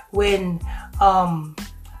why when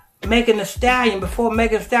Megan Thee Stallion, before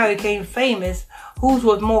Megan Thee Stallion became famous, whose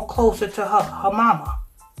was more closer to her mama?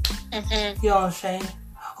 Mm-hmm. You know what I'm saying?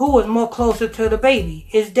 Who was more closer to the baby?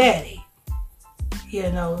 His daddy. You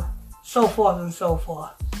know, so forth and so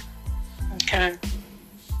forth. Okay.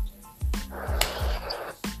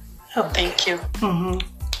 Thank you. Mm-hmm.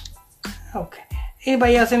 Okay.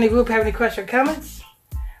 Anybody else in the group have any questions or comments?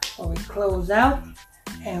 Before we close out.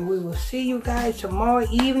 And we will see you guys tomorrow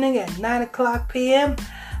evening at 9 o'clock p.m.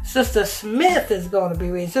 Sister Smith is going to be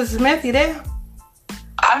reading. Sister Smith, you there?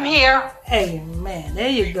 I'm here. Hey, man, there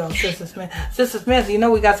you go, Sister Smith. Sister Smith, you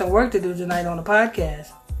know we got some work to do tonight on the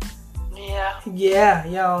podcast. Yeah. Yeah,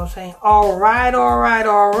 you know what I'm saying? All right.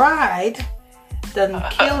 Done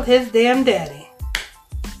killed his damn daddy.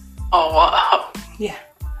 Oh, wow. Yeah.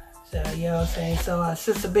 So, you know what I'm saying? So,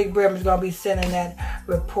 Sister Big Brim is going to be sending that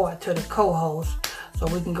report to the co-host so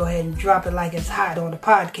we can go ahead and drop it like it's hot on the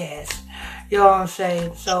podcast. You know what I'm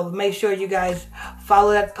saying? So make sure you guys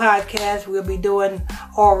follow that podcast. We'll be doing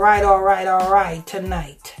all right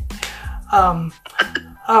tonight. All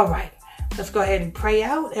right. Let's go ahead and pray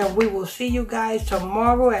out, and we will see you guys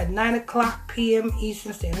tomorrow at 9 o'clock p.m.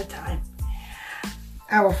 Eastern Standard Time.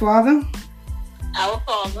 Our Father,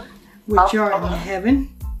 which art in heaven,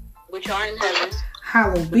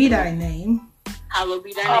 hallowed be thy name.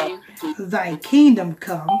 Thy kingdom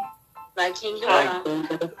come. Thy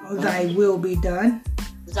will be done.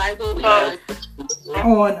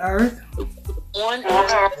 On earth.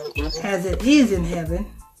 As it is in heaven.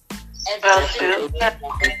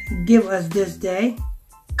 Give us this day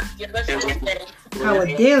our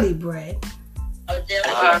daily bread.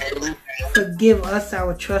 Forgive us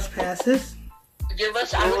our trespasses.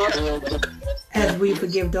 As we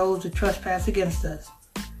forgive those who trespass against us.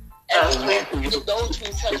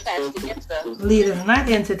 Lead us not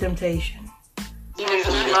into temptation,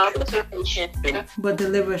 but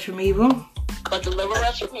deliver us from evil. For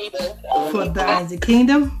thine is the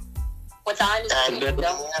kingdom, the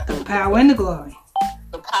power and the glory,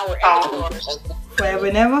 forever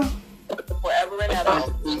and ever.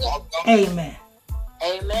 Amen.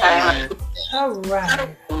 All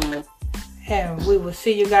right. And we will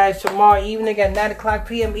see you guys tomorrow evening at 9 o'clock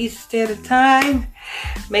p.m. Eastern Standard Time.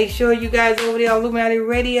 Make sure you guys over there on Illuminati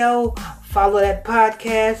Radio follow that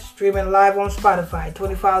podcast, streaming live on Spotify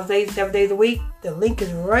 24 hours a day, 7 days a week. The link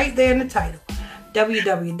is right there in the title,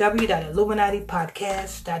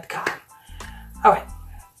 www.illuminatipodcast.com. All right.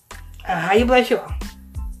 How you bless you all?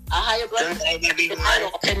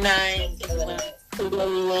 Good night. Good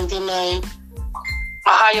night.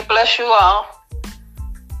 How you bless you all?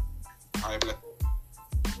 All right,